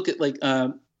 look at like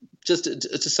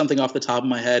just something off the top of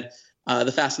my head.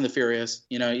 The Fast and the Furious.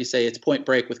 You say it's Point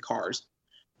Break with cars.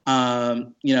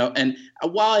 And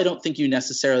while I don't think you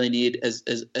necessarily need as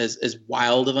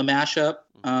wild of a mashup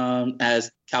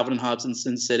as Calvin and Hobbes and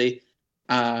Sin City,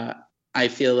 I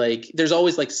feel like there's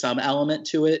always like some element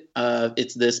to it.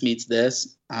 It's this meets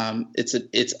this. I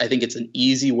think it's an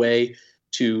easy way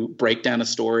to break down a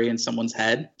story in someone's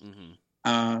head.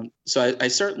 So I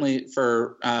certainly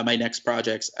for my next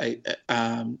projects, I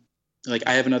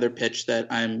have another pitch that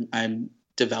I'm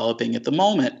developing at the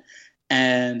moment,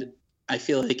 and I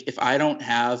feel like if I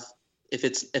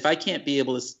can't be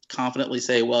able to confidently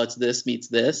say, well, it's this meets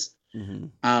this,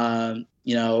 if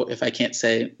I can't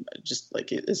say, just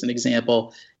like as an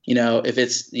example, if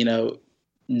it's,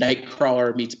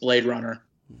 Nightcrawler meets Blade Runner,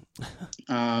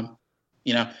 I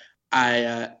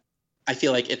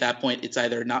feel like at that point it's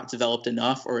either not developed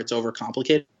enough or it's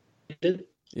overcomplicated.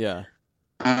 Yeah.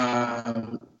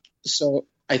 So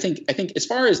I think as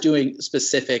far as doing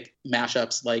specific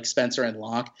mashups like Spencer and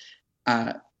Locke,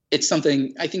 it's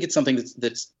something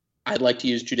that's I'd like to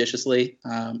use judiciously.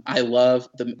 I love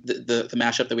the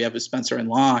mashup that we have with Spencer and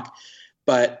Locke,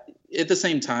 but at the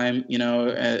same time,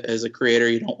 as a creator,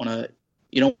 you don't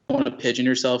want to pigeon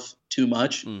yourself too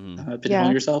much,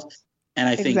 pigeonhole yourself. And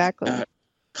I think exactly.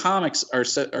 Comics are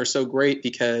so great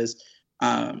because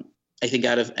I think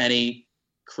out of any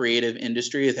creative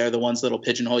industry, they're the ones that'll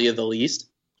pigeonhole you the least.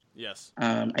 Yes.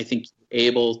 I think you're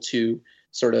able to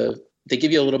they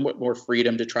give you a little bit more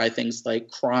freedom to try things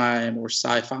like crime or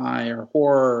sci-fi or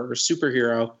horror or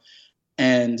superhero.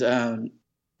 And,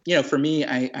 for me,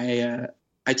 I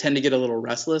tend to get a little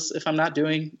restless if I'm not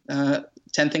doing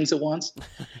 10 things at once.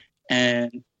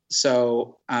 And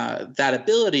so that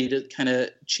ability to kind of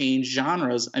change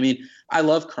genres, I mean, I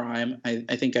love crime.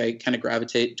 I think I kind of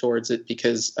gravitate towards it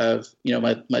because of,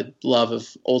 my love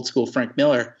of old school Frank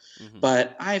Miller. Mm-hmm.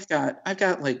 But I've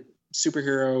got like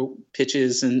superhero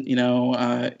pitches and,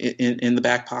 in the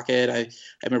back pocket. I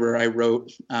remember I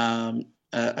wrote a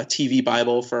TV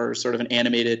Bible for sort of an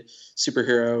animated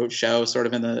superhero show, sort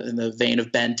of in the vein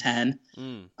of Ben 10.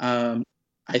 I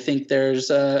think there's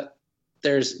a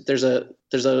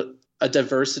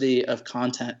diversity of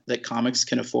content that comics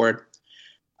can afford.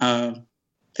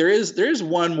 There is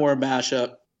one more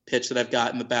mashup pitch that I've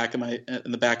got in the back of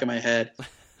my head,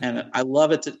 and I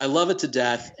love it to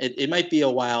death. It might be a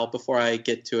while before I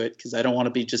get to it because I don't want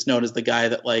to be just known as the guy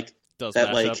that does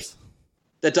mashups.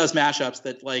 That does mashups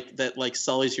that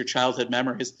sullies your childhood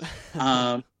memories.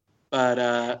 But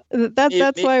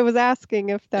that's why I was asking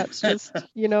if that's just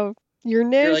your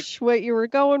niche, what you were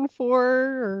going for,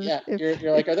 or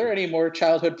you're like, are there any more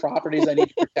childhood properties I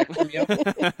need to protect from you?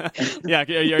 Yeah,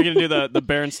 you're gonna do the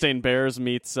Berenstain Bears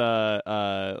meets Quentin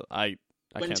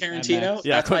Tarantino.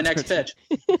 Yeah, that's my next pitch.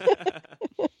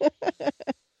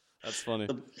 That's funny.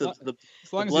 The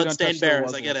bloodstained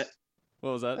bears. I get it.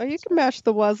 What was that? Oh, you can mash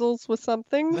the Wuzzles with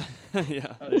something.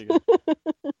 Yeah, there you go.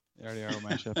 They already are a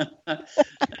mashup.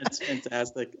 That's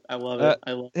fantastic. I love it.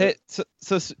 I love it.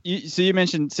 So you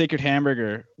mentioned Sacred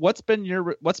Hamburger. What's been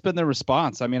the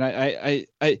response? I mean, I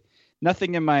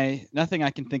nothing I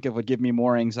can think of would give me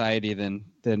more anxiety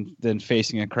than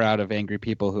facing a crowd of angry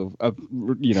people who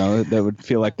that would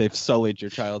feel like they've sullied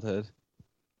your childhood.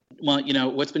 Well,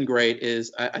 what's been great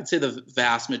is I'd say the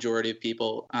vast majority of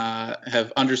people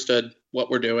have understood what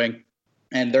we're doing,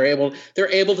 and they're able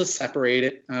to separate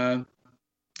it.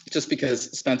 Just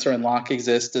because Spencer and Locke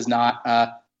exist does not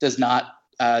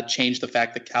change the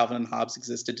fact that Calvin and Hobbes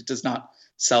existed. It does not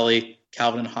sully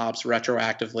Calvin and Hobbes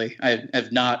retroactively. I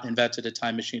have not invented a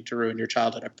time machine to ruin your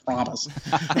childhood. I promise.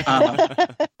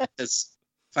 If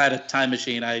I had a time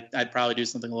machine, I'd probably do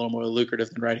something a little more lucrative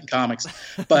than writing comics.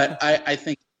 But I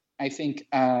think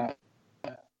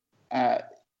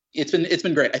it's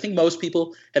been great. I think most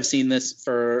people have seen this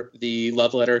for the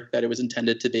love letter that it was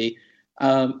intended to be.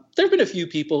 There have been a few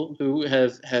people who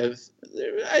have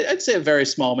I'd say a very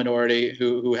small minority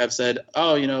who have said,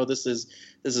 oh, this is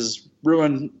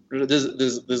ruin. This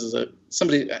is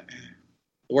somebody. The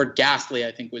word ghastly,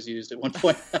 I think, was used at one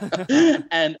point.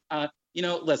 And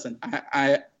listen,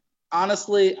 I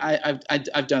honestly,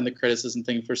 I've done the criticism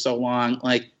thing for so long.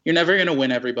 Like, you're never going to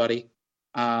win everybody.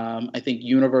 I think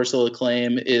universal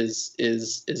acclaim is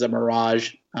a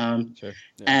mirage. Sure.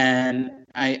 Yeah. And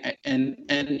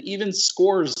and even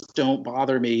scores don't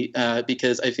bother me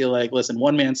because I feel like, listen,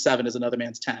 one man's 7 is another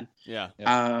man's 10. Yeah.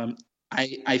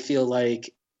 I feel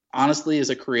like, honestly, as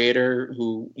a creator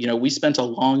who, we spent a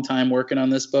long time working on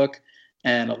this book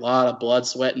and a lot of blood,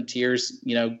 sweat, and tears,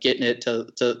 getting it to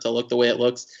look the way it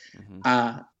looks.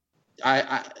 Mm-hmm.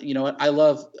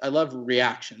 I love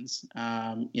reactions,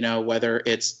 whether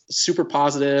it's super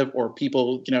positive or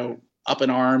people, up in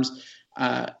arms.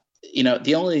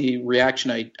 The only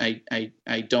reaction I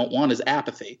don't want is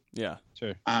apathy. Yeah,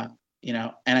 sure.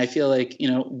 And I feel like,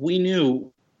 we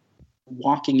knew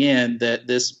walking in that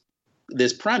this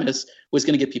premise was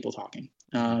going to get people talking.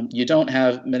 You don't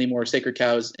have many more sacred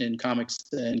cows in comics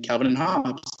than Calvin and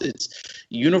Hobbes. It's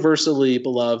universally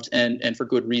beloved and for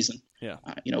good reason. Yeah.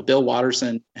 Bill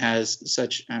Watterson has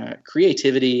such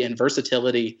creativity and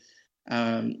versatility,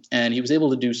 and he was able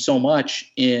to do so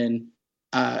much in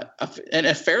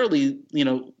a fairly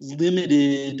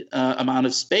limited amount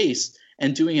of space,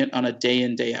 and doing it on a day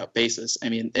in, day out basis. I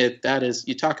mean,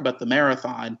 you talk about the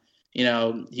marathon.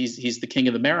 He's the king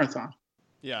of the marathon.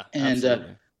 Yeah, and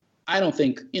absolutely. I don't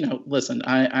think listen.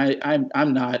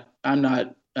 I'm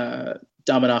not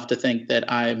dumb enough to think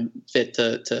that I'm fit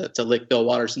to lick Bill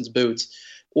Watterson's boots,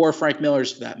 or Frank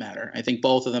Miller's for that matter. I think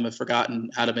both of them have forgotten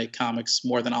how to make comics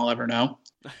more than I'll ever know.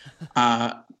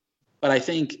 But I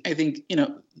think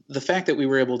the fact that we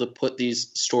were able to put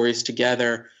these stories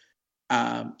together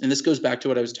and this goes back to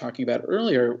what I was talking about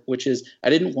earlier, which is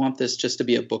I didn't want this just to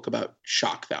be a book about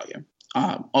shock value.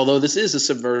 Although this is a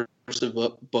subversive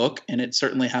book, and it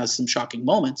certainly has some shocking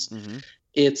moments,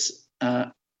 it's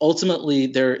ultimately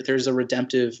there's a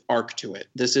redemptive arc to it.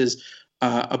 This is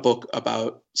a book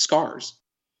about scars,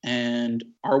 and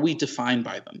are we defined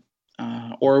by them,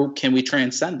 or can we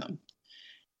transcend them?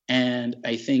 And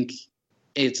I think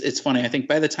it's funny. I think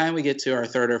by the time we get to our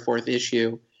third or fourth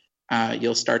issue,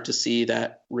 you'll start to see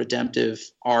that redemptive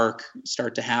arc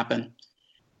start to happen.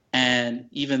 And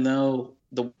even though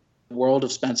the world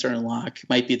of Spencer and Locke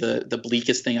might be the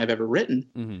bleakest thing I've ever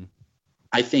written,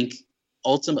 I think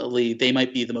ultimately they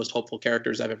might be the most hopeful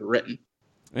characters I've ever written.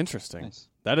 Interesting. Nice.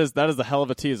 That is the hell of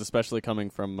a tease, especially coming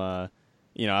from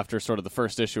after sort of the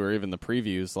first issue or even the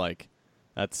previews. Like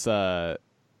that's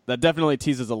that definitely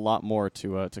teases a lot more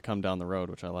to come down the road,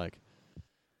 which I like.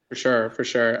 For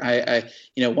sure. I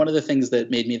one of the things that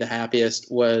made me the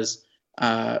happiest was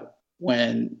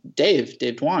when Dave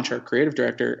Dwanch, our creative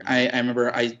director, I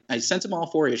remember I sent him all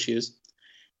 4 issues.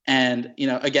 And,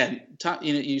 again,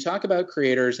 you talk about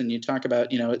creators and you talk about,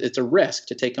 it's a risk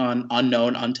to take on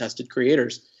unknown, untested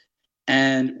creators.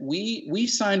 And we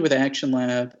signed with Action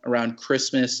Lab around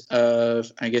Christmas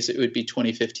of, I guess it would be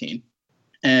 2015.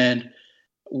 And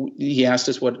he asked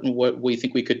us what we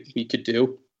think we could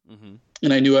do.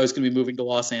 And I knew I was going to be moving to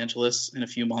Los Angeles in a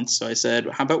few months. So I said,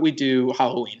 how about we do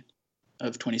Halloween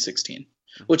of 2016,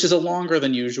 which is a longer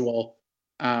than usual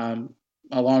timetable,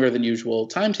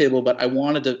 but I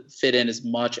wanted to fit in as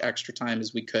much extra time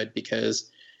as we could because,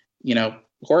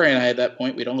 Jorge and I at that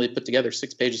point, we'd only put together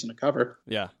 6 pages in a cover.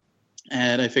 Yeah.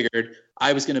 And I figured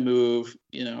I was going to move,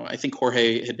 I think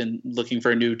Jorge had been looking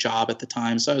for a new job at the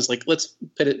time. So I was like, let's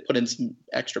put in some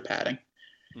extra padding.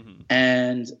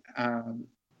 And,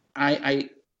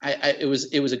 it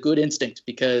was a good instinct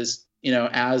because,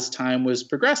 as time was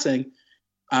progressing,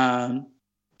 we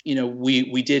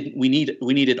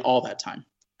needed all that time.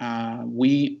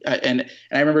 And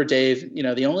I remember Dave,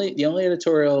 the only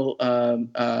editorial,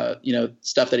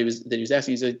 stuff that he was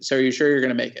asking, he said, so are you sure you're going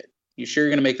to make it? You sure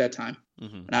you're going to make that time?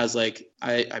 And I was like,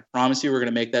 I promise you we're going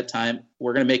to make that time.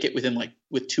 We're going to make it with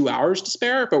 2 hours to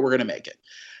spare, but we're going to make it.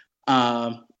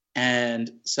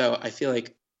 And so I feel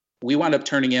like we wound up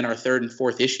turning in our 3rd and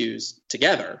 4th issues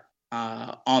together,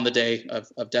 on the day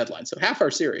of deadline. So half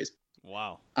our series.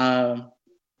 Wow.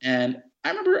 And I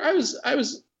remember I was a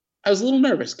little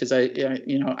nervous because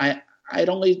I'd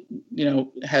only,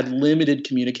 had limited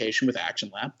communication with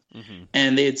Action Lab,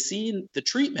 and they had seen the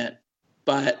treatment,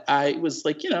 but I was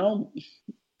like,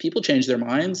 people change their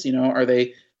minds. Do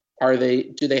they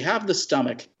have the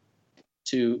stomach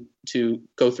to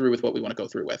go through with what we want to go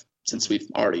through with, since we've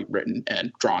already written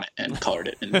and drawn it and colored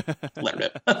it and lettered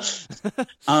it.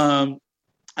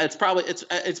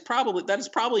 That is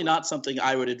probably not something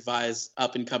I would advise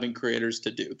up and coming creators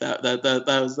to do.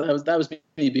 That was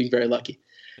me being very lucky.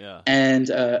 Yeah. And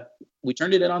we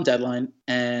turned it in on deadline,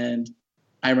 and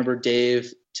I remember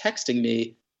Dave texting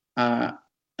me a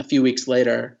few weeks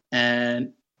later,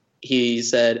 and he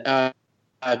said,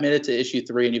 I've made it to issue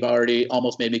 3 and you've already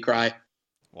almost made me cry.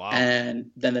 Wow.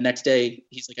 And then the next day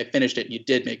he's like, I finished it and you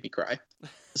did make me cry.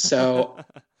 So,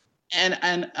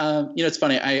 and it's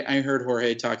funny. I heard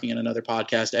Jorge talking in another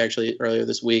podcast actually earlier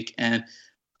this week, and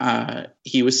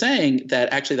he was saying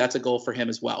that actually that's a goal for him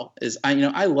as well. Is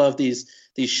I love these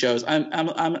shows.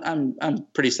 I'm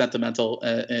pretty sentimental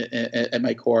at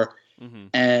my core,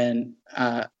 and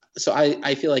so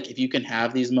I feel like if you can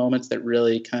have these moments that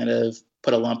really kind of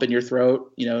put a lump in your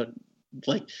throat,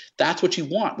 like that's what you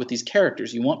want with these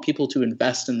characters. You want people to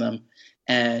invest in them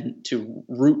and to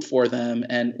root for them.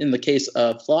 And in the case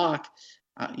of Locke,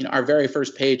 our very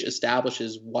first page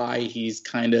establishes why he's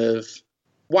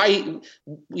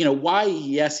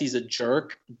yes, he's a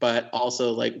jerk, but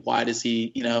also like, why does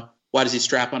he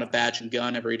strap on a badge and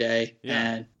gun every day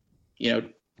and,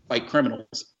 fight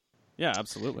criminals? Yeah,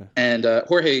 absolutely. And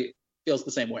Jorge feels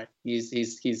the same way.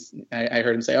 I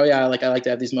heard him say, oh yeah, like I like to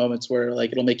have these moments where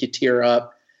like it'll make you tear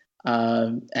up.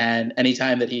 And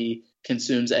anytime that he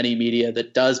consumes any media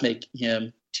that does make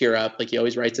him tear up, like he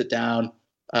always writes it down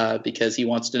because he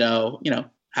wants to know,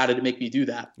 how did it make me do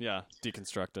that? Yeah,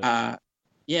 deconstruct it.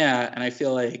 Yeah, and I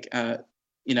feel like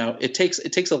it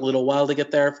takes a little while to get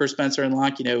there for Spencer and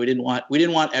Locke. We didn't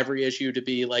want every issue to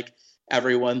be like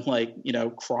everyone like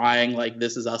crying like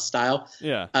This Is Us style.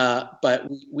 Yeah. But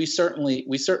we certainly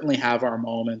have our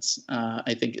moments.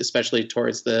 I think especially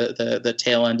towards the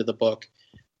tail end of the book,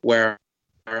 where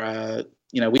we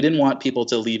didn't want people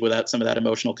to leave without some of that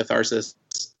emotional catharsis.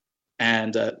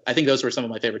 And I think those were some of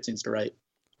my favorite scenes to write.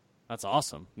 That's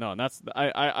awesome. No, and that's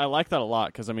I like that a lot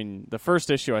because I mean the first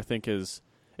issue I think it's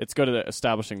good at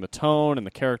establishing the tone and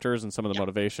the characters and some of the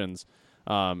motivations,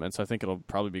 and so I think it'll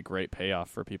probably be great payoff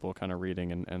for people kind of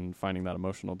reading and finding that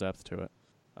emotional depth to it.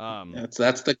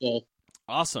 That's the goal.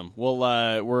 Awesome. Well,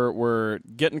 we're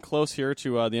getting close here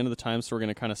to the end of the time, so we're going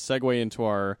to kind of segue into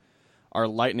our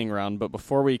lightning round. But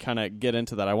before we kind of get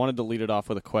into that, I wanted to lead it off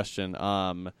with a question.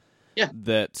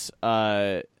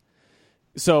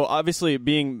 So obviously,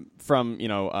 being from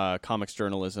comics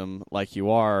journalism like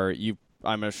you are,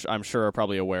 I'm sure are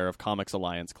probably aware of Comics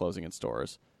Alliance closing its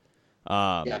doors.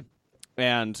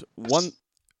 And one,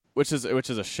 which is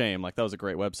a shame. Like that was a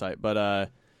great website,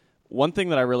 but one thing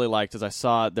that I really liked is I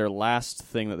saw their last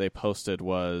thing that they posted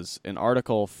was an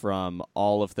article from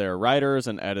all of their writers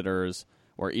and editors,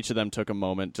 where each of them took a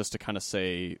moment just to kind of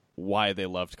say why they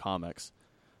loved comics.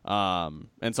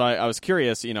 And so I was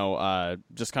curious,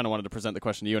 just kind of wanted to present the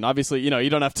question to you. And obviously, you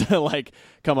don't have to like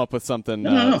come up with something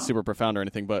super profound or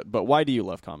anything, but why do you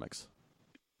love comics?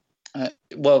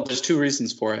 Well, there's two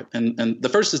reasons for it. And the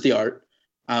first is the art.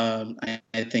 I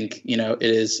think, it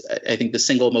is, I think the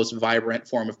single most vibrant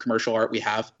form of commercial art we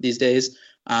have these days,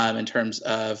 in terms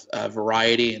of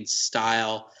variety and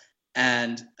style.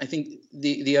 And I think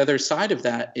the other side of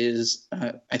that is,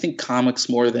 I think comics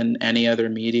more than any other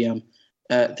medium,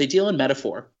 they deal in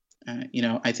metaphor.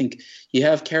 I think you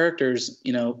have characters,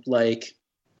 like,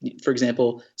 for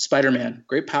example, Spider-Man,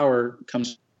 great power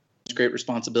comes with great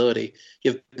responsibility.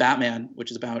 You have Batman, which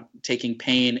is about taking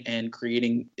pain and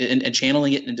creating and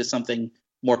channeling it into something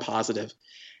more positive.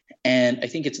 And I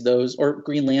think it's those, or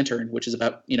Green Lantern, which is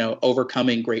about,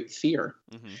 overcoming great fear.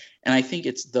 Mm-hmm. And I think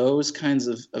it's those kinds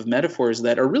of metaphors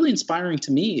that are really inspiring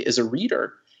to me as a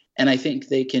reader. And I think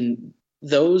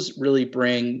those really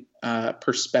bring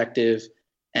perspective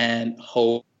and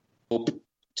hope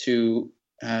to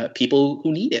people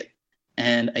who need it.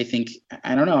 And I think,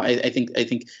 I don't know, I think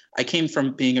I came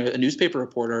from being a newspaper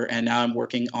reporter, and now I'm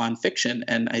working on fiction.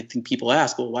 And I think people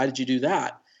ask, well, why did you do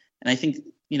that? And I think,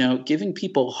 giving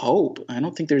people hope, I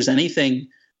don't think there's anything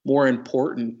more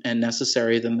important and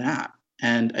necessary than that.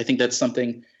 And I think that's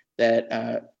something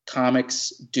that comics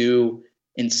do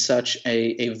in such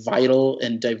a vital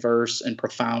and diverse and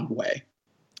profound way.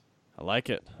 I like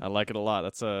it. I like it a lot.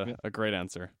 That's a great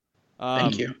answer.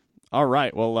 Thank you. All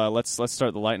right. Well, let's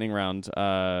start the lightning round.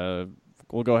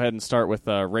 We'll go ahead and start with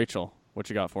Rachel. What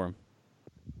you got for him?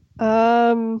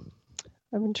 I've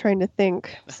been trying to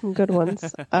think some good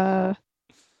ones.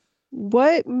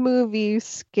 What movie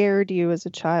scared you as a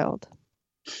child?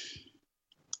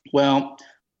 Well,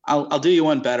 I'll do you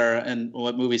one better, and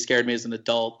what movie scared me as an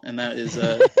adult, and that is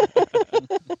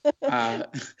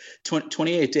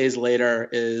 28 Days Later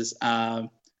is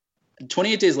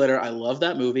 28 Days Later. I love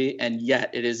that movie, and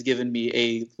yet it has given me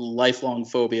a lifelong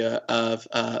phobia of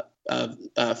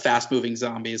fast-moving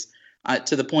zombies,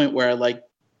 to the point where, like,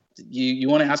 you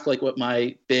want to ask like what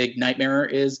my big nightmare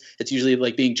is. It's usually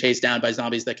like being chased down by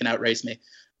zombies that can outrace me.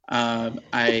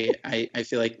 I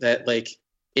feel like that, like,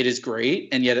 it is great,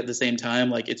 and yet at the same time,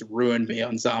 like, it's ruined me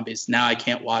on zombies. Now I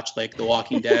can't watch like The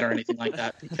Walking Dead or anything like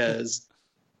that because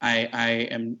I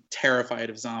am terrified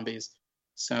of zombies.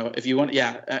 So if you want,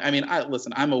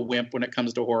 listen, I'm a wimp when it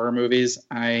comes to horror movies.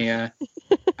 I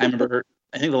remember,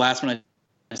 I think the last one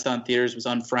I saw in theaters was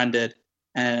Unfriended,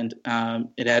 and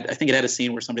it had a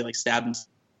scene where somebody like stabbed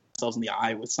themselves in the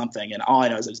eye with something, and all I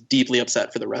know is I was deeply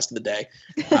upset for the rest of the day.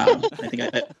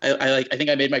 I think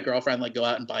I made my girlfriend like go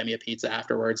out and buy me a pizza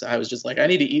afterwards. I was just like, I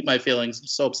need to eat my feelings. I'm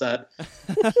so upset.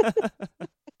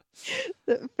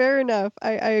 Fair enough.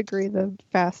 I agree. The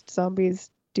fast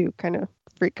zombies do kind of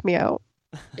freak me out.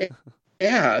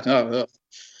 Yeah. No.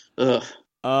 Ugh.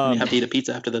 I have to eat a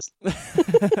pizza after this.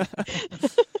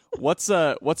 What's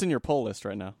in your poll list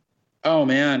right now? Oh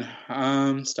man,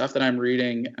 stuff that I'm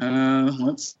reading.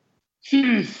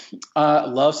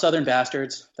 Love Southern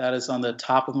Bastards. That is on the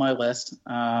top of my list.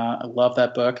 I love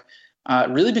that book.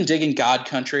 Really been digging God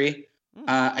Country.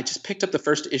 I just picked up the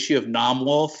first issue of Nom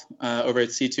Wolf over at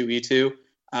C2E2.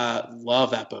 Love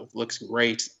that book. Looks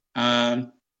great.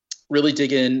 Really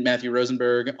digging Matthew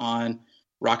Rosenberg on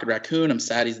Rocket Raccoon. I'm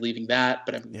sad he's leaving that,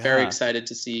 but I'm very excited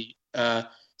to see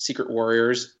Secret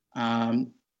Warriors.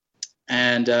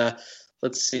 And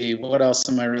let's see, what else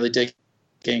am I really digging?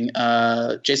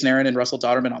 Jason Aaron and Russell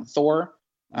Dodderman on Thor.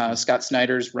 Scott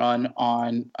Snyder's run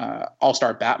on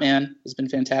All-Star Batman has been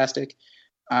fantastic.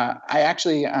 I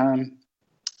actually,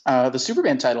 the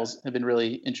Superman titles have been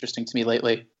really interesting to me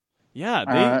lately.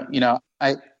 Yeah,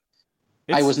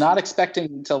 I was not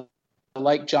expecting to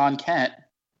like John Kent,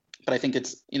 but I think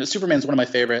it's, Superman's one of my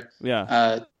favorite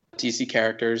DC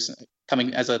characters.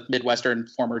 coming as a Midwestern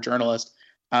former journalist.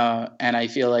 And I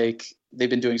feel like they've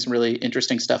been doing some really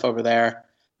interesting stuff over there.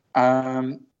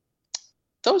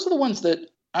 Those are the ones that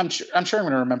I'm sure I'm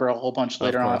going to remember a whole bunch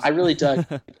later on. I really dug.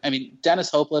 I mean, Dennis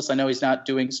Hopeless. I know he's not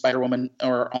doing Spider-Woman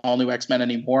or All New X-Men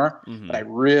anymore, but I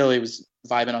really was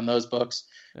vibing on those books.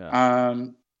 Yeah.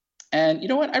 And you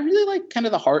know what? I really like kind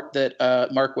of the heart that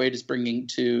Mark Waid is bringing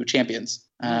to Champions.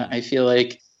 I feel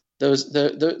like there's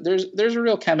a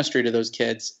real chemistry to those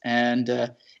kids, and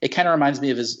it kind of reminds me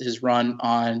of his run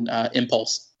on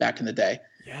Impulse back in the day.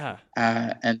 Yeah.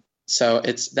 And so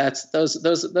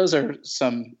those are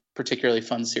some particularly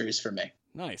fun series for me.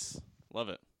 Nice. Love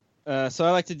it.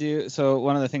 So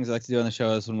one of the things I like to do on the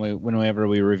show is whenever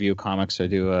we review comics, I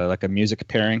do like a music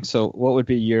pairing. So what would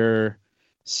be your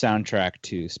soundtrack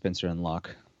to Spencer and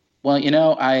Locke? Well, you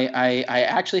know, I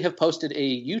actually have posted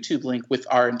a YouTube link with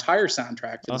our entire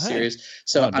soundtrack to the series.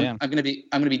 So I'm gonna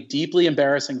be deeply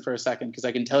embarrassing for a second, because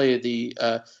I can tell you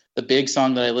the big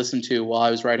song that I listened to while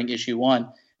I was writing issue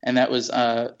 1. And that was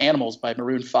 "Animals" by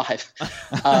Maroon 5.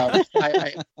 I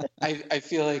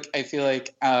feel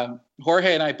like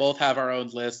Jorge and I both have our own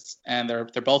lists, and they're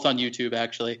both on YouTube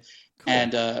actually. Cool.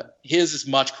 And his is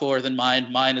much cooler than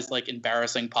mine. Mine is like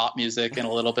embarrassing pop music and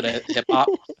a little bit of hip hop.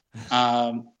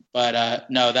 But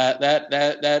no,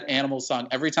 that Animals song,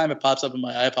 every time it pops up in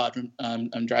my iPod,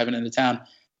 I'm driving into town,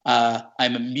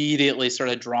 I'm immediately sort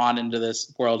of drawn into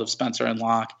this world of Spencer and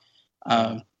Locke.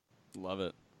 Love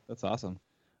it. That's awesome.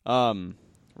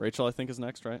 Rachel, I think, is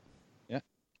next, right? Yeah.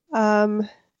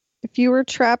 If you were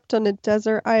trapped on a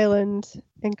desert island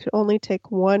and could only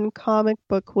take one comic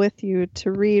book with you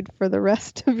to read for the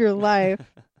rest of your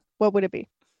life, what would it be?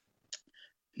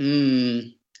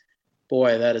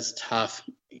 Boy, that is tough,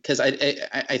 because I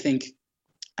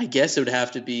guess it would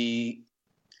have to be.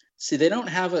 See, they don't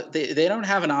have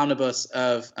an omnibus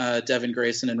of Devin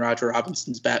Grayson and Roger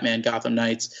Robinson's Batman Gotham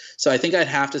Knights. So I think I'd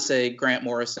have to say Grant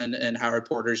Morrison and Howard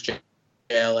Porter's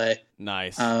JLA.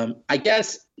 Nice. I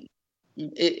guess,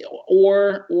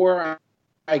 or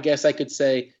I guess I could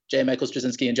say J. Michael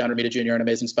Straczynski and John Romita Jr. and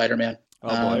Amazing Spider-Man. Oh,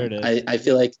 boy, there it is. I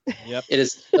feel like Yep. It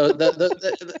is.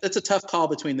 It's a tough call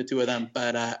between the two of them,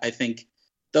 but I think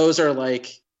those are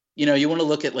like, you know, you want to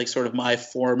look at like sort of my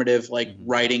formative like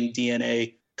writing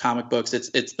DNA comic books.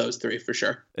 It's those three for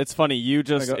sure. It's funny, you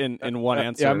just in one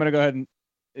answer. Yeah, I'm gonna go ahead and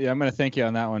I'm gonna thank you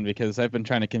on that one, because I've been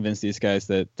trying to convince these guys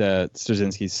that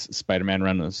Straczynski's Spider-Man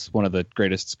run was one of the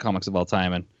greatest comics of all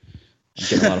time, and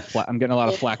I'm getting a lot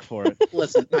of flack for it.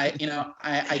 Listen, I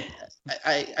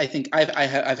think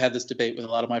I've had this debate with a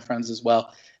lot of my friends as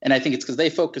well, and I think it's because they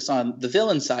focus on the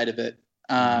villain side of it,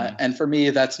 and for me,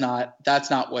 that's not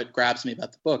what grabs me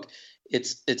about the book.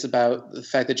 It's about the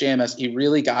fact that JMS, he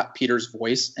really got Peter's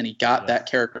voice, and he got that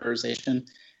characterization,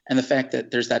 and the fact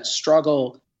that there's that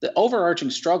struggle. The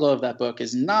overarching struggle of that book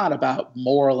is not about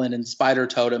Moreland and spider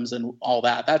totems and all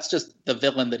that. That's just the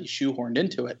villain that he shoehorned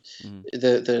into it.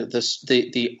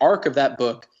 The arc of that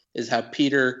book is how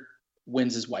Peter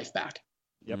wins his wife back.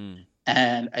 Yep.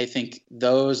 And I think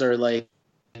those are like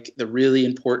the really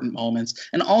important moments.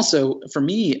 And also for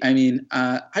me, I mean,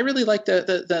 I really like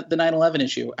the 9/11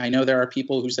 issue. I know there are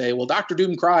people who say, well, Dr.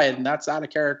 Doom cried and that's out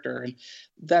of character. And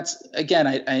that's, again,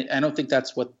 I don't think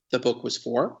that's what the book was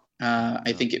for.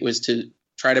 I think it was to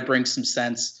try to bring some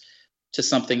sense to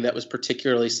something that was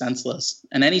particularly senseless.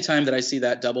 And anytime that I see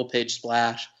that double page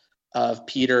splash of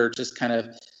Peter just kind of,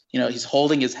 you know, he's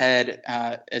holding his head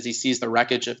as he sees the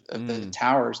wreckage of the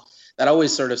towers, that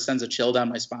always sort of sends a chill down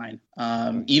my spine,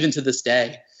 even to this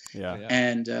day. Yeah.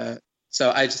 And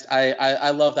so I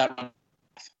love that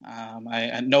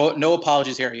one. No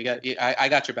apologies here. I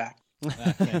got your back.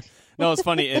 No, it's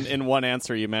funny. In one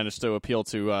answer, you managed to appeal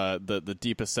to the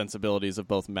deepest sensibilities of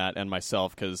both Matt and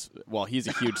myself, because while he's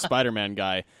a huge Spider-Man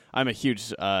guy, I'm a huge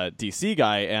DC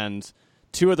guy, and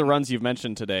two of the runs you've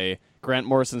mentioned today, Grant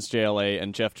Morrison's JLA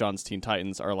and Jeff Johns' Teen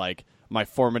Titans, are like my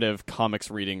formative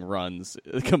comics reading runs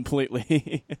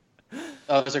completely.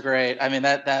 Oh, those are great. I mean,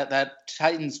 that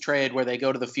Titans trade where they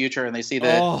go to the future and they see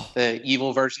the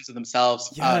evil versions of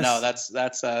themselves. Yes. Oh no,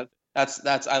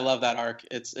 that's I love that arc.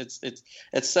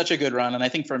 It's such a good run, and I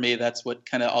think for me that's what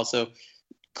kind of also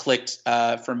clicked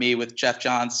for me with Jeff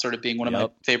Johns sort of being one of my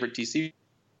favorite DC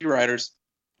writers.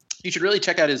 You should really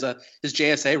check out his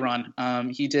JSA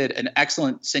run. He did an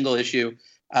excellent single issue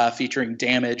featuring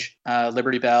Damage,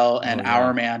 Liberty Bell, and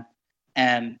Our Man,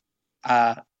 and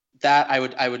that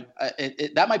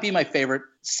that might be my favorite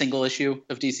single issue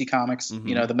of DC Comics.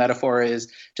 You know, the metaphor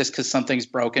is just because something's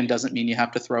broken doesn't mean you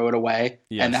have to throw it away.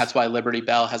 Yes. And that's why Liberty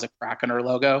Bell has a crack in her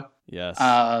logo. Yes.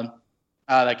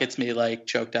 That gets me like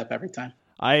choked up every time.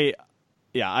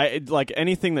 Yeah, I like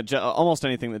anything that almost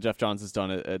anything that Jeff Johns has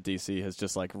done at DC has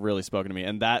just like really spoken to me,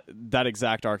 and that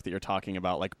exact arc that you're talking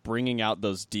about, like bringing out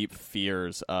those deep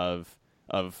fears of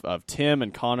Tim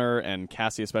and Connor and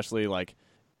Cassie especially, like,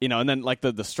 you know, and then like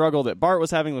the struggle that Bart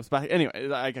was having with back.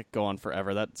 Anyway, I could go on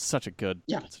forever. That's such a good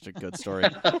story.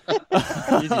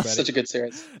 Such a good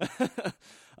series.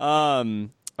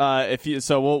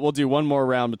 We'll do one more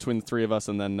round between the three of us,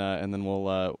 and then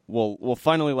we'll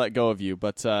finally let go of you.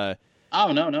 But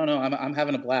oh no, I'm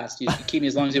having a blast. You keep me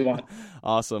as long as you want.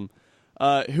 Awesome.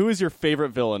 Who is your favorite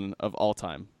villain of all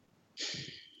time?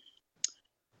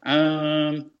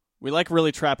 We like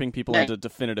really trapping people into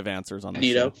definitive answers on this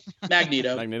show.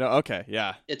 Magneto. Magneto. Okay,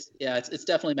 yeah. It's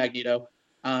definitely Magneto.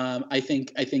 I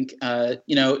think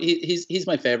you know, he's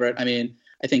my favorite. I mean,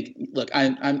 I think, look,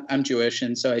 I'm Jewish,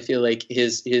 and so I feel like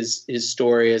his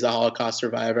story as a Holocaust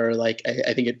survivor, like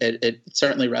I think it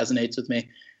certainly resonates with me.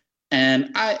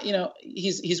 And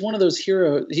he's one of those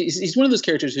heroes. He's one of those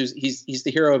characters he's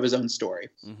the hero of his own story.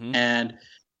 Mm-hmm. And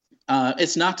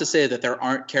it's not to say that there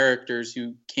aren't characters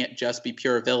who can't just be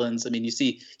pure villains. I mean, you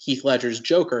see Heath Ledger's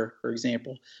Joker, for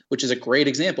example, which is a great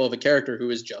example of a character who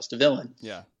is just a villain.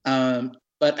 Yeah.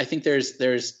 But I think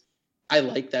I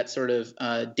like that sort of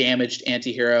damaged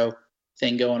anti-hero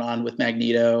thing going on with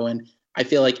Magneto, and I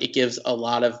feel like it gives a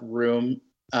lot of room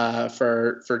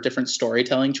for different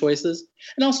storytelling choices,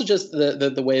 and also just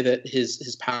the way that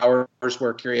his powers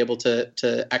work. You're able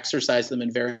to exercise them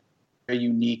in very, very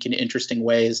unique and interesting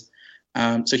ways.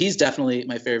 So he's definitely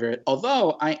my favorite.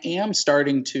 Although I am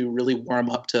starting to really warm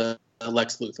up to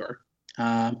Lex Luthor.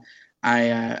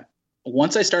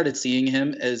 Once I started seeing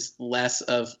him as less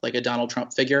of like a Donald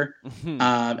Trump figure,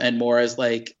 and more as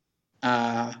like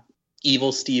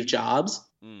evil Steve Jobs,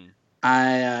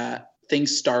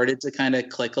 things started to kind of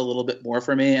click a little bit more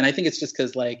for me. And I think it's just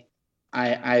because like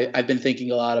I've been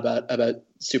thinking a lot about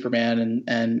Superman,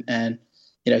 and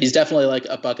you know, he's definitely like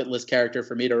a bucket list character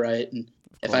for me to write. And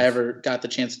if I ever got the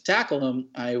chance to tackle him,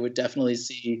 I would definitely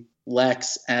see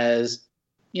Lex as,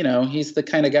 you know, he's the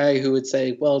kind of guy who would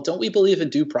say, well, don't we believe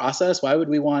in due process? Why would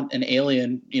we want an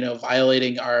alien, you know,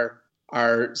 violating our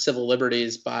civil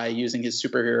liberties by using his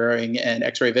superheroing and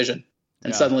X-ray vision?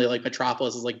 And suddenly, like,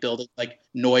 Metropolis is like building like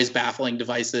noise baffling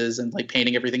devices and like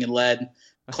painting everything in lead.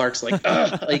 Clark's like,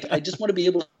 ugh, like, I just want to be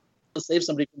able to save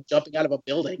somebody from jumping out of a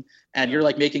building, and you're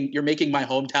making my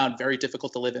hometown very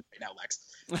difficult to live in right now, Lex.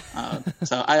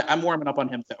 So I'm warming up on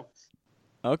him too.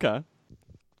 Okay.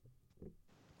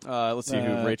 Let's see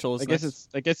who Rachel is.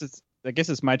 I guess it's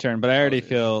my turn, but I already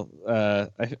feel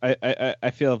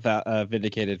I feel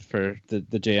vindicated for the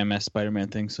JMS Spider-Man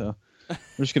thing. So I'm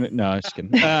just gonna I'm just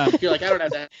kidding. You're like, I don't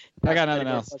have that. I got nothing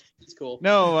else. It's cool.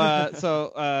 No.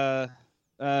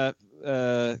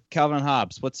 Calvin and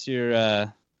Hobbes. What's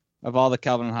your of all the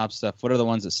Calvin and Hobbes stuff? What are the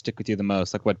ones that stick with you the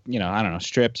most? Like what, you know, I don't know,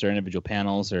 strips or individual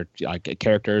panels or like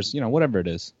characters, you know, whatever it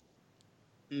is.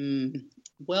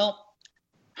 Well,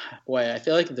 boy, I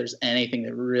feel like if there's anything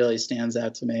that really stands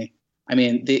out to me, I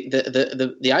mean,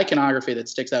 the iconography that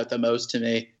sticks out the most to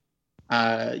me,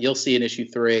 you'll see in issue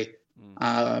 3.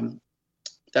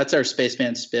 That's our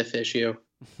Spaceman Spiff issue.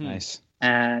 Nice.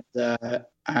 And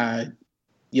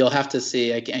you'll have to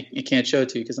see. I can't show it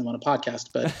to you because I'm on a podcast.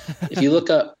 But if you look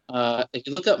up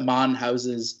Mon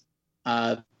House's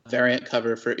variant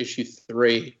cover for issue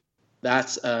 3,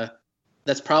 that's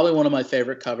probably one of my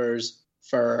favorite covers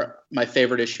for my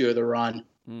favorite issue of the run.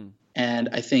 And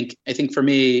I think for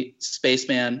me,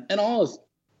 Spaceman and all of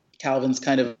Calvin's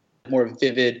kind of more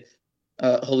vivid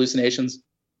hallucinations,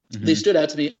 they stood out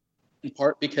to me in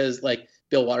part because like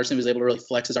Bill Watterson was able to really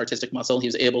flex his artistic muscle. He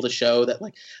was able to show that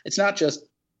like it's not just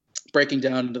breaking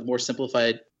down into the more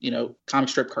simplified, you know, comic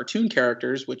strip cartoon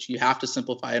characters, which you have to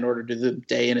simplify in order to do them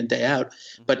day in and day out,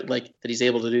 but like that he's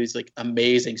able to do these like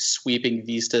amazing sweeping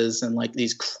vistas and like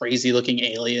these crazy looking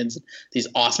aliens, these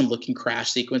awesome looking crash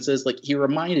sequences. Like he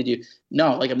reminded you,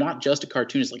 no, like I'm not just a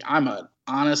cartoonist, like I'm an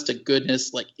honest to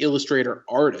goodness like illustrator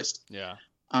artist. Yeah.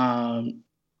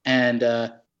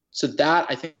 So that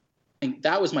I think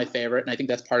that was my favorite, and I think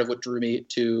that's part of what drew me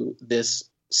to this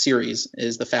series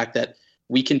is the fact that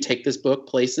we can take this book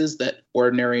places that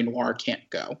ordinary noir can't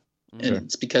go. And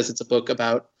it's because it's a book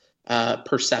about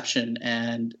perception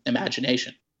and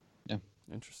imagination. Yeah.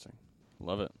 Interesting.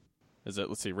 Love it. Is it,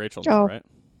 let's see, Rachel, right?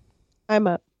 I'm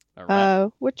up. All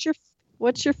right.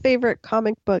 What's your favorite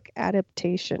comic book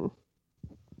adaptation?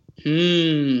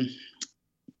 Boy,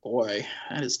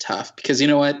 that is tough because you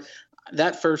know what?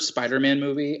 That first Spider-Man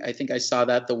movie, I think I saw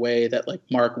that the way that like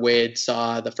Mark Waid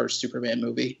saw the first Superman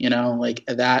movie, you know, like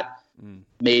that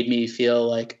made me feel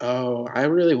like, oh, I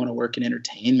really want to work in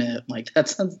entertainment. Like that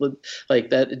sounds like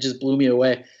that. It just blew me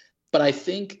away. But I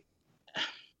think,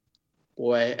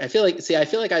 boy, I feel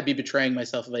like I'd be betraying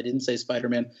myself if I didn't say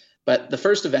Spider-Man. But the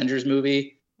first Avengers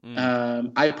movie,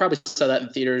 I probably saw that in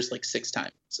theaters like 6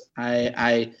 times.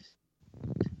 I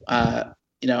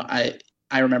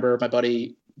remember my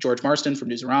buddy George Marston from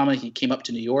Newsarama. He came up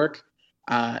to New York,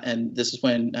 and this is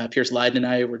when Pierce Lydon and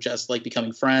I were just like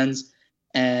becoming friends.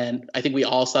 And I think we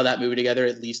all saw that movie together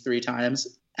at least 3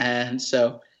 times. And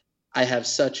so I have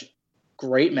such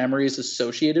great memories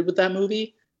associated with that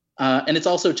movie. And it's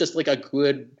also just like a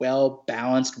good,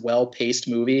 well-balanced, well-paced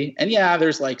movie. And yeah,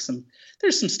 there's some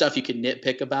stuff you can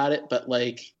nitpick about it, but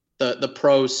like the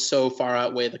pros so far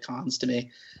outweigh the cons to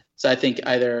me. So I think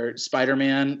either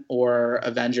Spider-Man or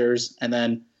Avengers, and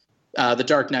then The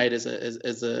Dark Knight is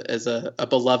a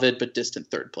beloved but distant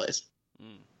third place.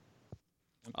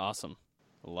 Awesome.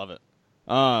 I love it.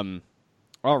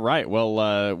 All right. Well,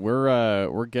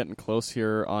 we're getting close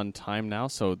here on time now.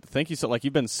 So thank you.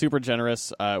 You've been super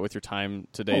generous with your time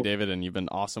today, David, and you've been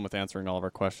awesome with answering all of our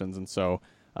questions. And so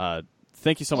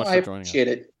thank you so much for joining us. I appreciate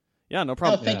it. Yeah, no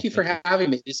problem. Thank you for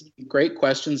having me. These have been great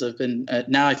questions. I've been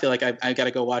now I feel like I got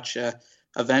to go watch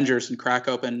Avengers and crack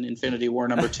open Infinity War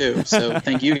 #2. So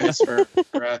thank you guys for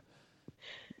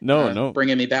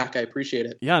bringing me back. I appreciate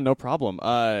it. Yeah, no problem.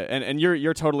 And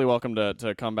you're totally welcome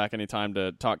to come back anytime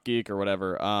to talk geek or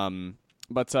whatever.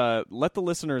 But let the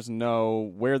listeners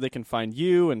know where they can find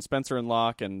you and Spencer and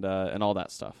Locke and all that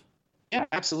stuff. Yeah,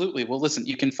 absolutely. Well, listen,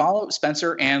 you can follow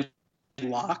Spencer and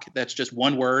Locke. That's just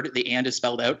one word. The and is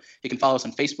spelled out. You can follow us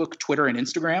on Facebook, Twitter, and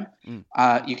Instagram.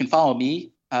 You can follow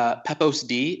me, Pepos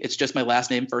D. It's just my last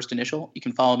name, first initial. You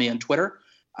can follow me on Twitter.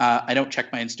 I don't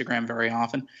check my Instagram very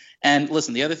often. And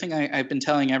listen, the other thing I've been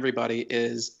telling everybody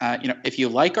is, if you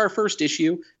like our first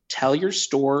issue, tell your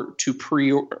store to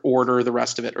pre-order the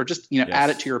rest of it, or just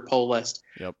add it to your pull list.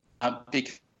 Yep.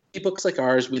 Because books like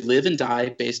ours, we live and die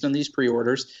based on these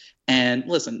pre-orders. And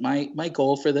listen, my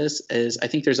goal for this is I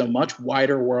think there's a much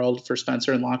wider world for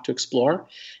Spencer and Locke to explore,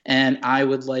 and I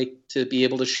would like to be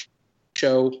able to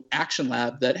show Action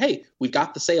Lab that, hey, we've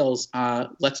got the sales.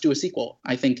 Let's do a sequel.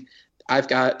 I think I've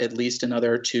got at least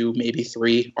another 2, maybe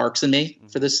 3 arcs in me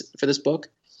for this book,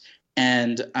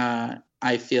 and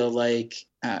I feel like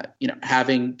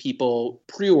having people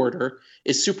pre-order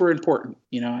is super important.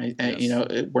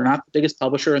 We're not the biggest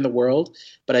publisher in the world,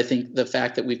 but I think the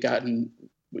fact that we've gotten,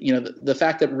 the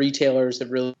fact that retailers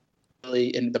have really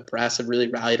in the press have really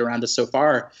rallied around us so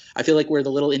far, I feel like we're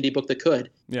the little indie book that could.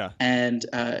 Yeah. And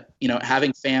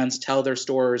having fans tell their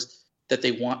stores that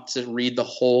they want to read the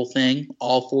whole thing,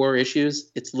 all 4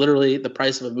 issues. It's literally the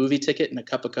price of a movie ticket and a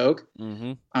cup of Coke.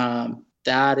 Mm-hmm.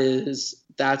 That's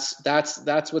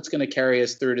what's going to carry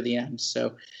us through to the end.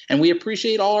 So, and we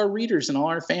appreciate all our readers and all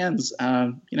our fans.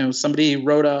 Somebody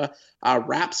wrote a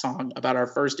rap song about our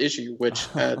first issue, which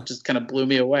just kind of blew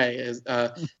me away.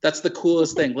 That's the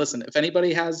coolest thing. Listen, if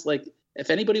anybody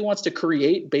wants to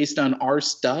create based on our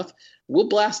stuff, we'll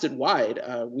blast it wide.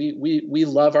 We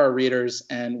love our readers,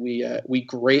 and we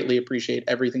greatly appreciate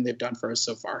everything they've done for us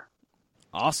so far.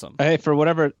 Awesome. Hey, for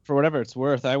whatever it's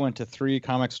worth, I went to 3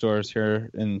 comic stores here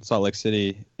in Salt Lake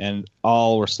City, and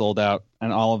all were sold out,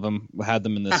 and all of them had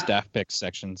them in the staff picks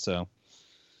section. So,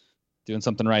 doing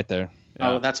something right there. Yeah.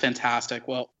 Oh, that's fantastic.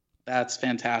 Well, that's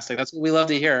fantastic. That's what we love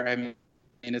to hear. I mean,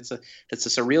 it's a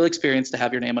surreal experience to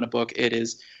have your name on a book. It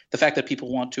is the fact that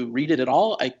people want to read it at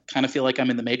all. I kind of feel like I'm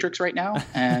in the Matrix right now,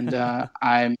 and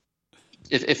I'm.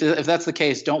 If that's the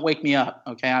case, don't wake me up.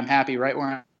 Okay, I'm happy right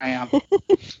where I am.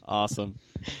 Awesome.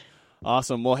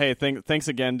 Well, hey, thanks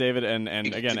again, David, and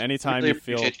again, anytime you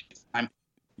feel.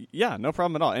 Yeah, no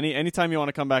problem at all. Anytime you want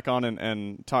to come back on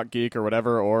and talk geek or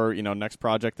whatever, or next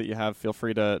project that you have, feel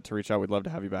free to reach out. We'd love to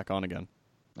have you back on again.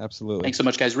 Absolutely. Thanks so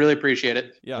much, guys. Really appreciate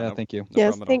it. Yeah, thank you.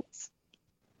 Yes, thanks.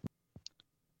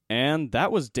 And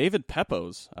that was David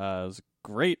Pepos. It was a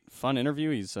great, fun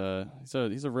interview. He's a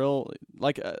real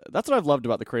that's what I've loved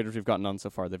about the creators we've gotten on so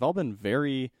far. They've all been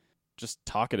very just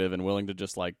talkative and willing to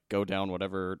just go down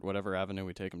whatever avenue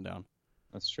we take them down.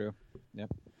 That's true. Yep.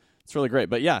 It's really great.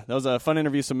 But yeah, that was a fun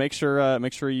interview. So make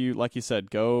sure you, like you said,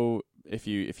 go if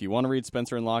you want to read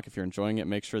Spencer and Locke, if you're enjoying it,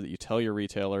 make sure that you tell your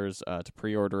retailers to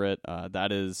pre-order it.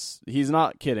 He's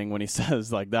not kidding when he says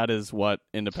that is what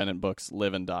independent books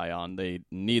live and die on. They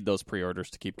need those pre-orders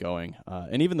to keep going.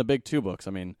 And even the big 2 books.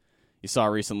 I mean, you saw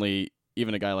recently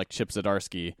even a guy like Chip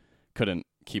Zdarsky couldn't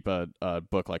keep a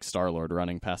book like Star-Lord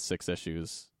running past 6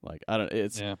 issues.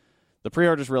 The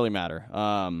pre-orders really matter.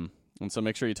 And so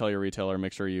make sure you tell your retailer,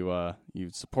 make sure you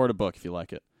support a book if you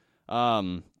like it.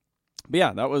 But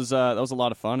yeah, that was a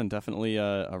lot of fun and definitely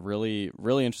a really,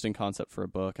 really interesting concept for a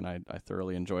book, and I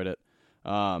thoroughly enjoyed it.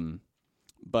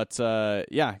 But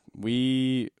yeah,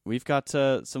 we've got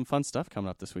some fun stuff coming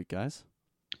up this week, guys.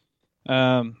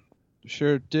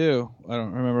 Sure do. I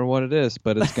don't remember what it is,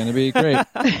 but it's going to be great.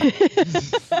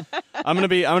 I'm gonna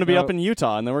be up in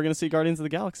Utah, and then we're gonna see Guardians of the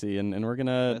Galaxy, and we're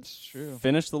gonna That's true.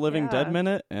 finish the Living Dead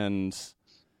minute and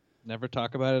Never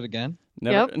talk about it again.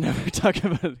 never talk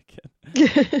about it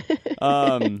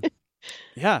again.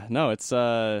 Yeah, no, it's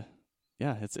gonna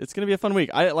be a fun week.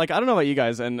 I don't know about you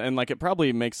guys, and like it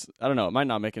probably makes, I don't know, it might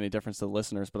not make any difference to the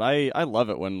listeners, but I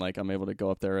love it when like I'm able to go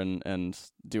up there and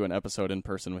do an episode in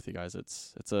person with you guys.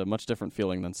 It's a much different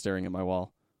feeling than staring at my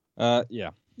wall. Yeah.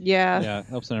 Yeah. Yeah. It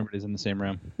helps when everybody's in the same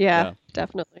room. Yeah,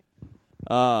 definitely.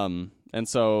 And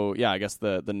so yeah, I guess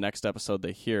the next episode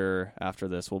they hear after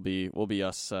this will be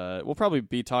us. We'll probably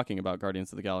be talking about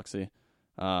Guardians of the Galaxy.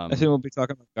 I think we'll be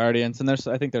talking about Guardians, and I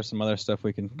think there's some other stuff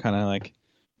we can kind of like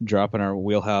drop in our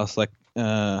wheelhouse. Like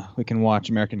we can watch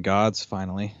American Gods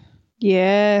finally.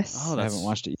 Yes. Oh, I haven't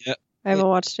watched it yet. I haven't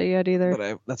watched it yet either.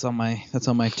 But that's on my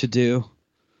to do.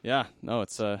 Yeah, no,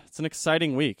 it's an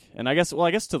exciting week, and I guess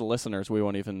to the listeners we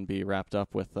won't even be wrapped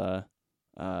up with the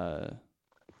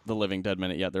Living Dead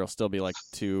minute yet. There'll still be like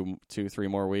 2-3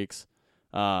 more weeks.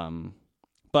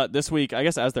 But this week, I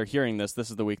guess as they're hearing this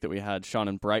is the week that we had Sean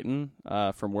and Brighton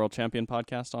from World Champion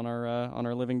Podcast on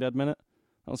our Living Dead minute.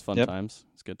 That was fun times.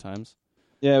 It's good times.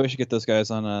 Yeah, we should get those guys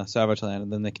on Savage Land,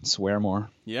 and then they can swear more.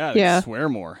 Yeah, they can swear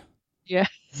more. Yeah.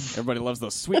 Everybody loves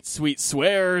those sweet, sweet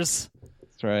swears.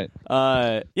 That's right.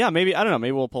 Yeah, maybe, I don't know,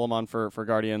 maybe we'll pull them on for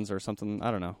Guardians or something.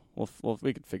 I don't know.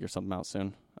 We could figure something out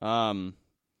soon.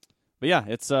 But yeah,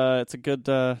 it's a good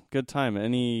time.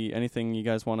 Anything you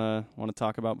guys want to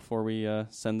talk about before we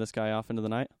send this guy off into the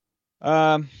night?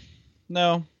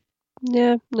 No.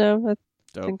 Yeah, no, I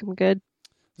Dope. think I'm good.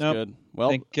 Nope. Good. Well,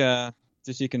 I think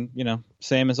just you can,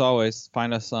 same as always,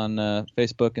 find us on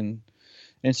Facebook and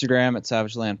Instagram at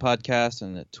Savage Land Podcast,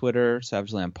 and at Twitter,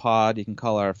 Savage Land Pod. You can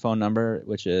call our phone number,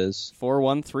 which is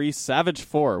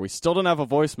 413-SAVAGE-4. We still don't have a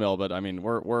voicemail, but I mean,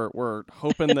 we're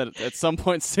hoping that at some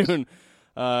point soon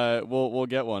we'll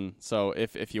get one. So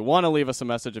if you want to leave us a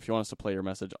message, if you want us to play your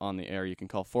message on the air, you can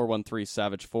call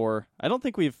 413-SAVAGE-4. I don't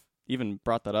think we've even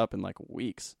brought that up in like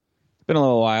weeks. It's been a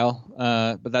little while,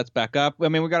 but that's back up. I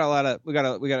mean, we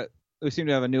seem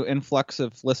to have a new influx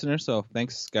of listeners, so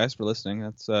thanks guys for listening.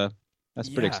 That's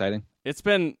pretty exciting. It's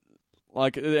been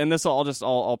like, and this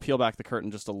I'll peel back the curtain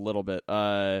just a little bit.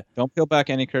 Don't peel back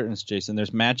any curtains, Jason.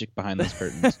 There's magic behind those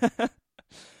curtains.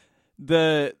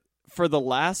 For the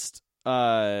last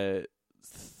 5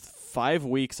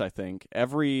 weeks, I think,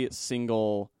 every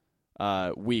single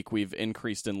week we've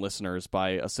increased in listeners by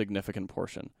a significant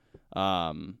portion.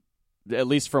 At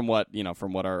least from what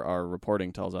our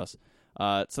reporting tells us.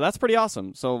 So that's pretty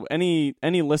awesome. So any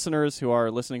listeners who are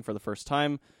listening for the first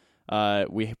time,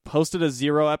 we posted a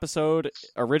 0 episode.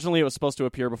 Originally it was supposed to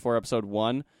appear before episode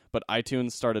 1, but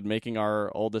iTunes started making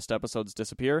our oldest episodes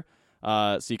disappear.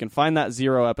 So you can find that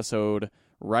 0 episode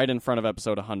right in front of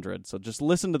episode 100. So just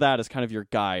listen to that as kind of your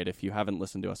guide if you haven't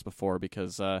listened to us before,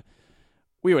 because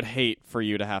we would hate for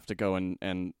you to have to go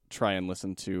and try and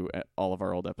listen to all of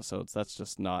our old episodes.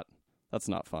 That's not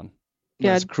fun.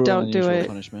 Yeah, don't do it.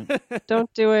 Punishment.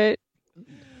 Don't do it.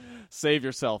 Save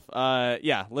yourself.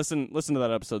 Yeah, listen to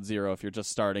that episode 0 if you're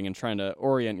just starting and trying to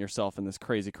orient yourself in this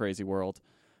crazy, crazy world.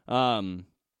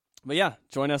 But yeah,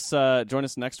 join us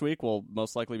next week. We'll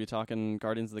most likely be talking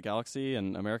Guardians of the Galaxy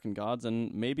and American Gods,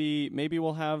 and maybe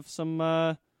we'll have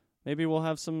some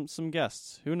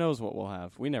guests. Who knows what we'll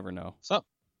have? We never know. So,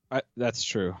 that's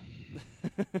true.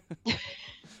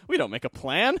 We don't make a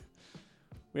plan.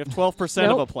 We have 12%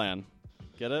 of a plan.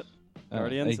 Get it?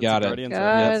 Guardians. Got it. Guardians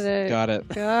Got it.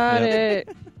 Got it.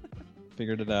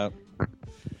 Figured it out.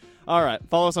 All right.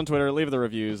 Follow us on Twitter. Leave the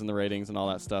reviews and the ratings and all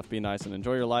that stuff. Be nice and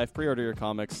enjoy your life. Pre-order your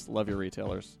comics. Love your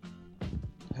retailers.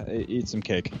 Eat some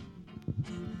cake.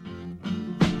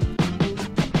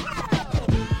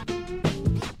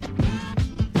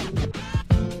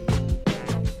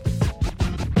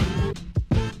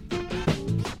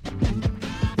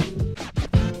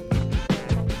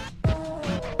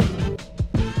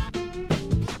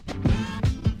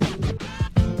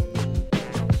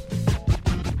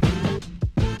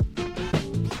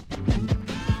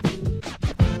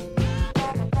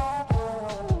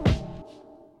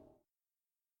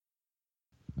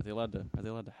 Are they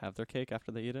allowed to have their cake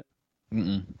after they eat it?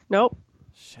 Mm-mm. Nope.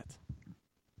 Shit.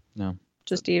 No.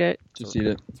 Just eat it. Just eat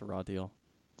it. It's a raw deal.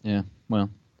 Yeah. Well,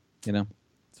 That's what you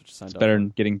signed it's up better for. than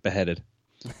getting beheaded.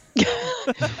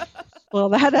 Well,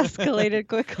 that escalated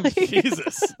quickly.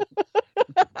 Jesus.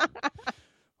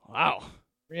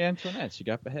 Marie Antoinette, she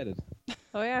got beheaded.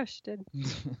 Oh yeah, she did.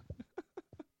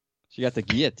 She got the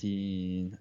guillotine.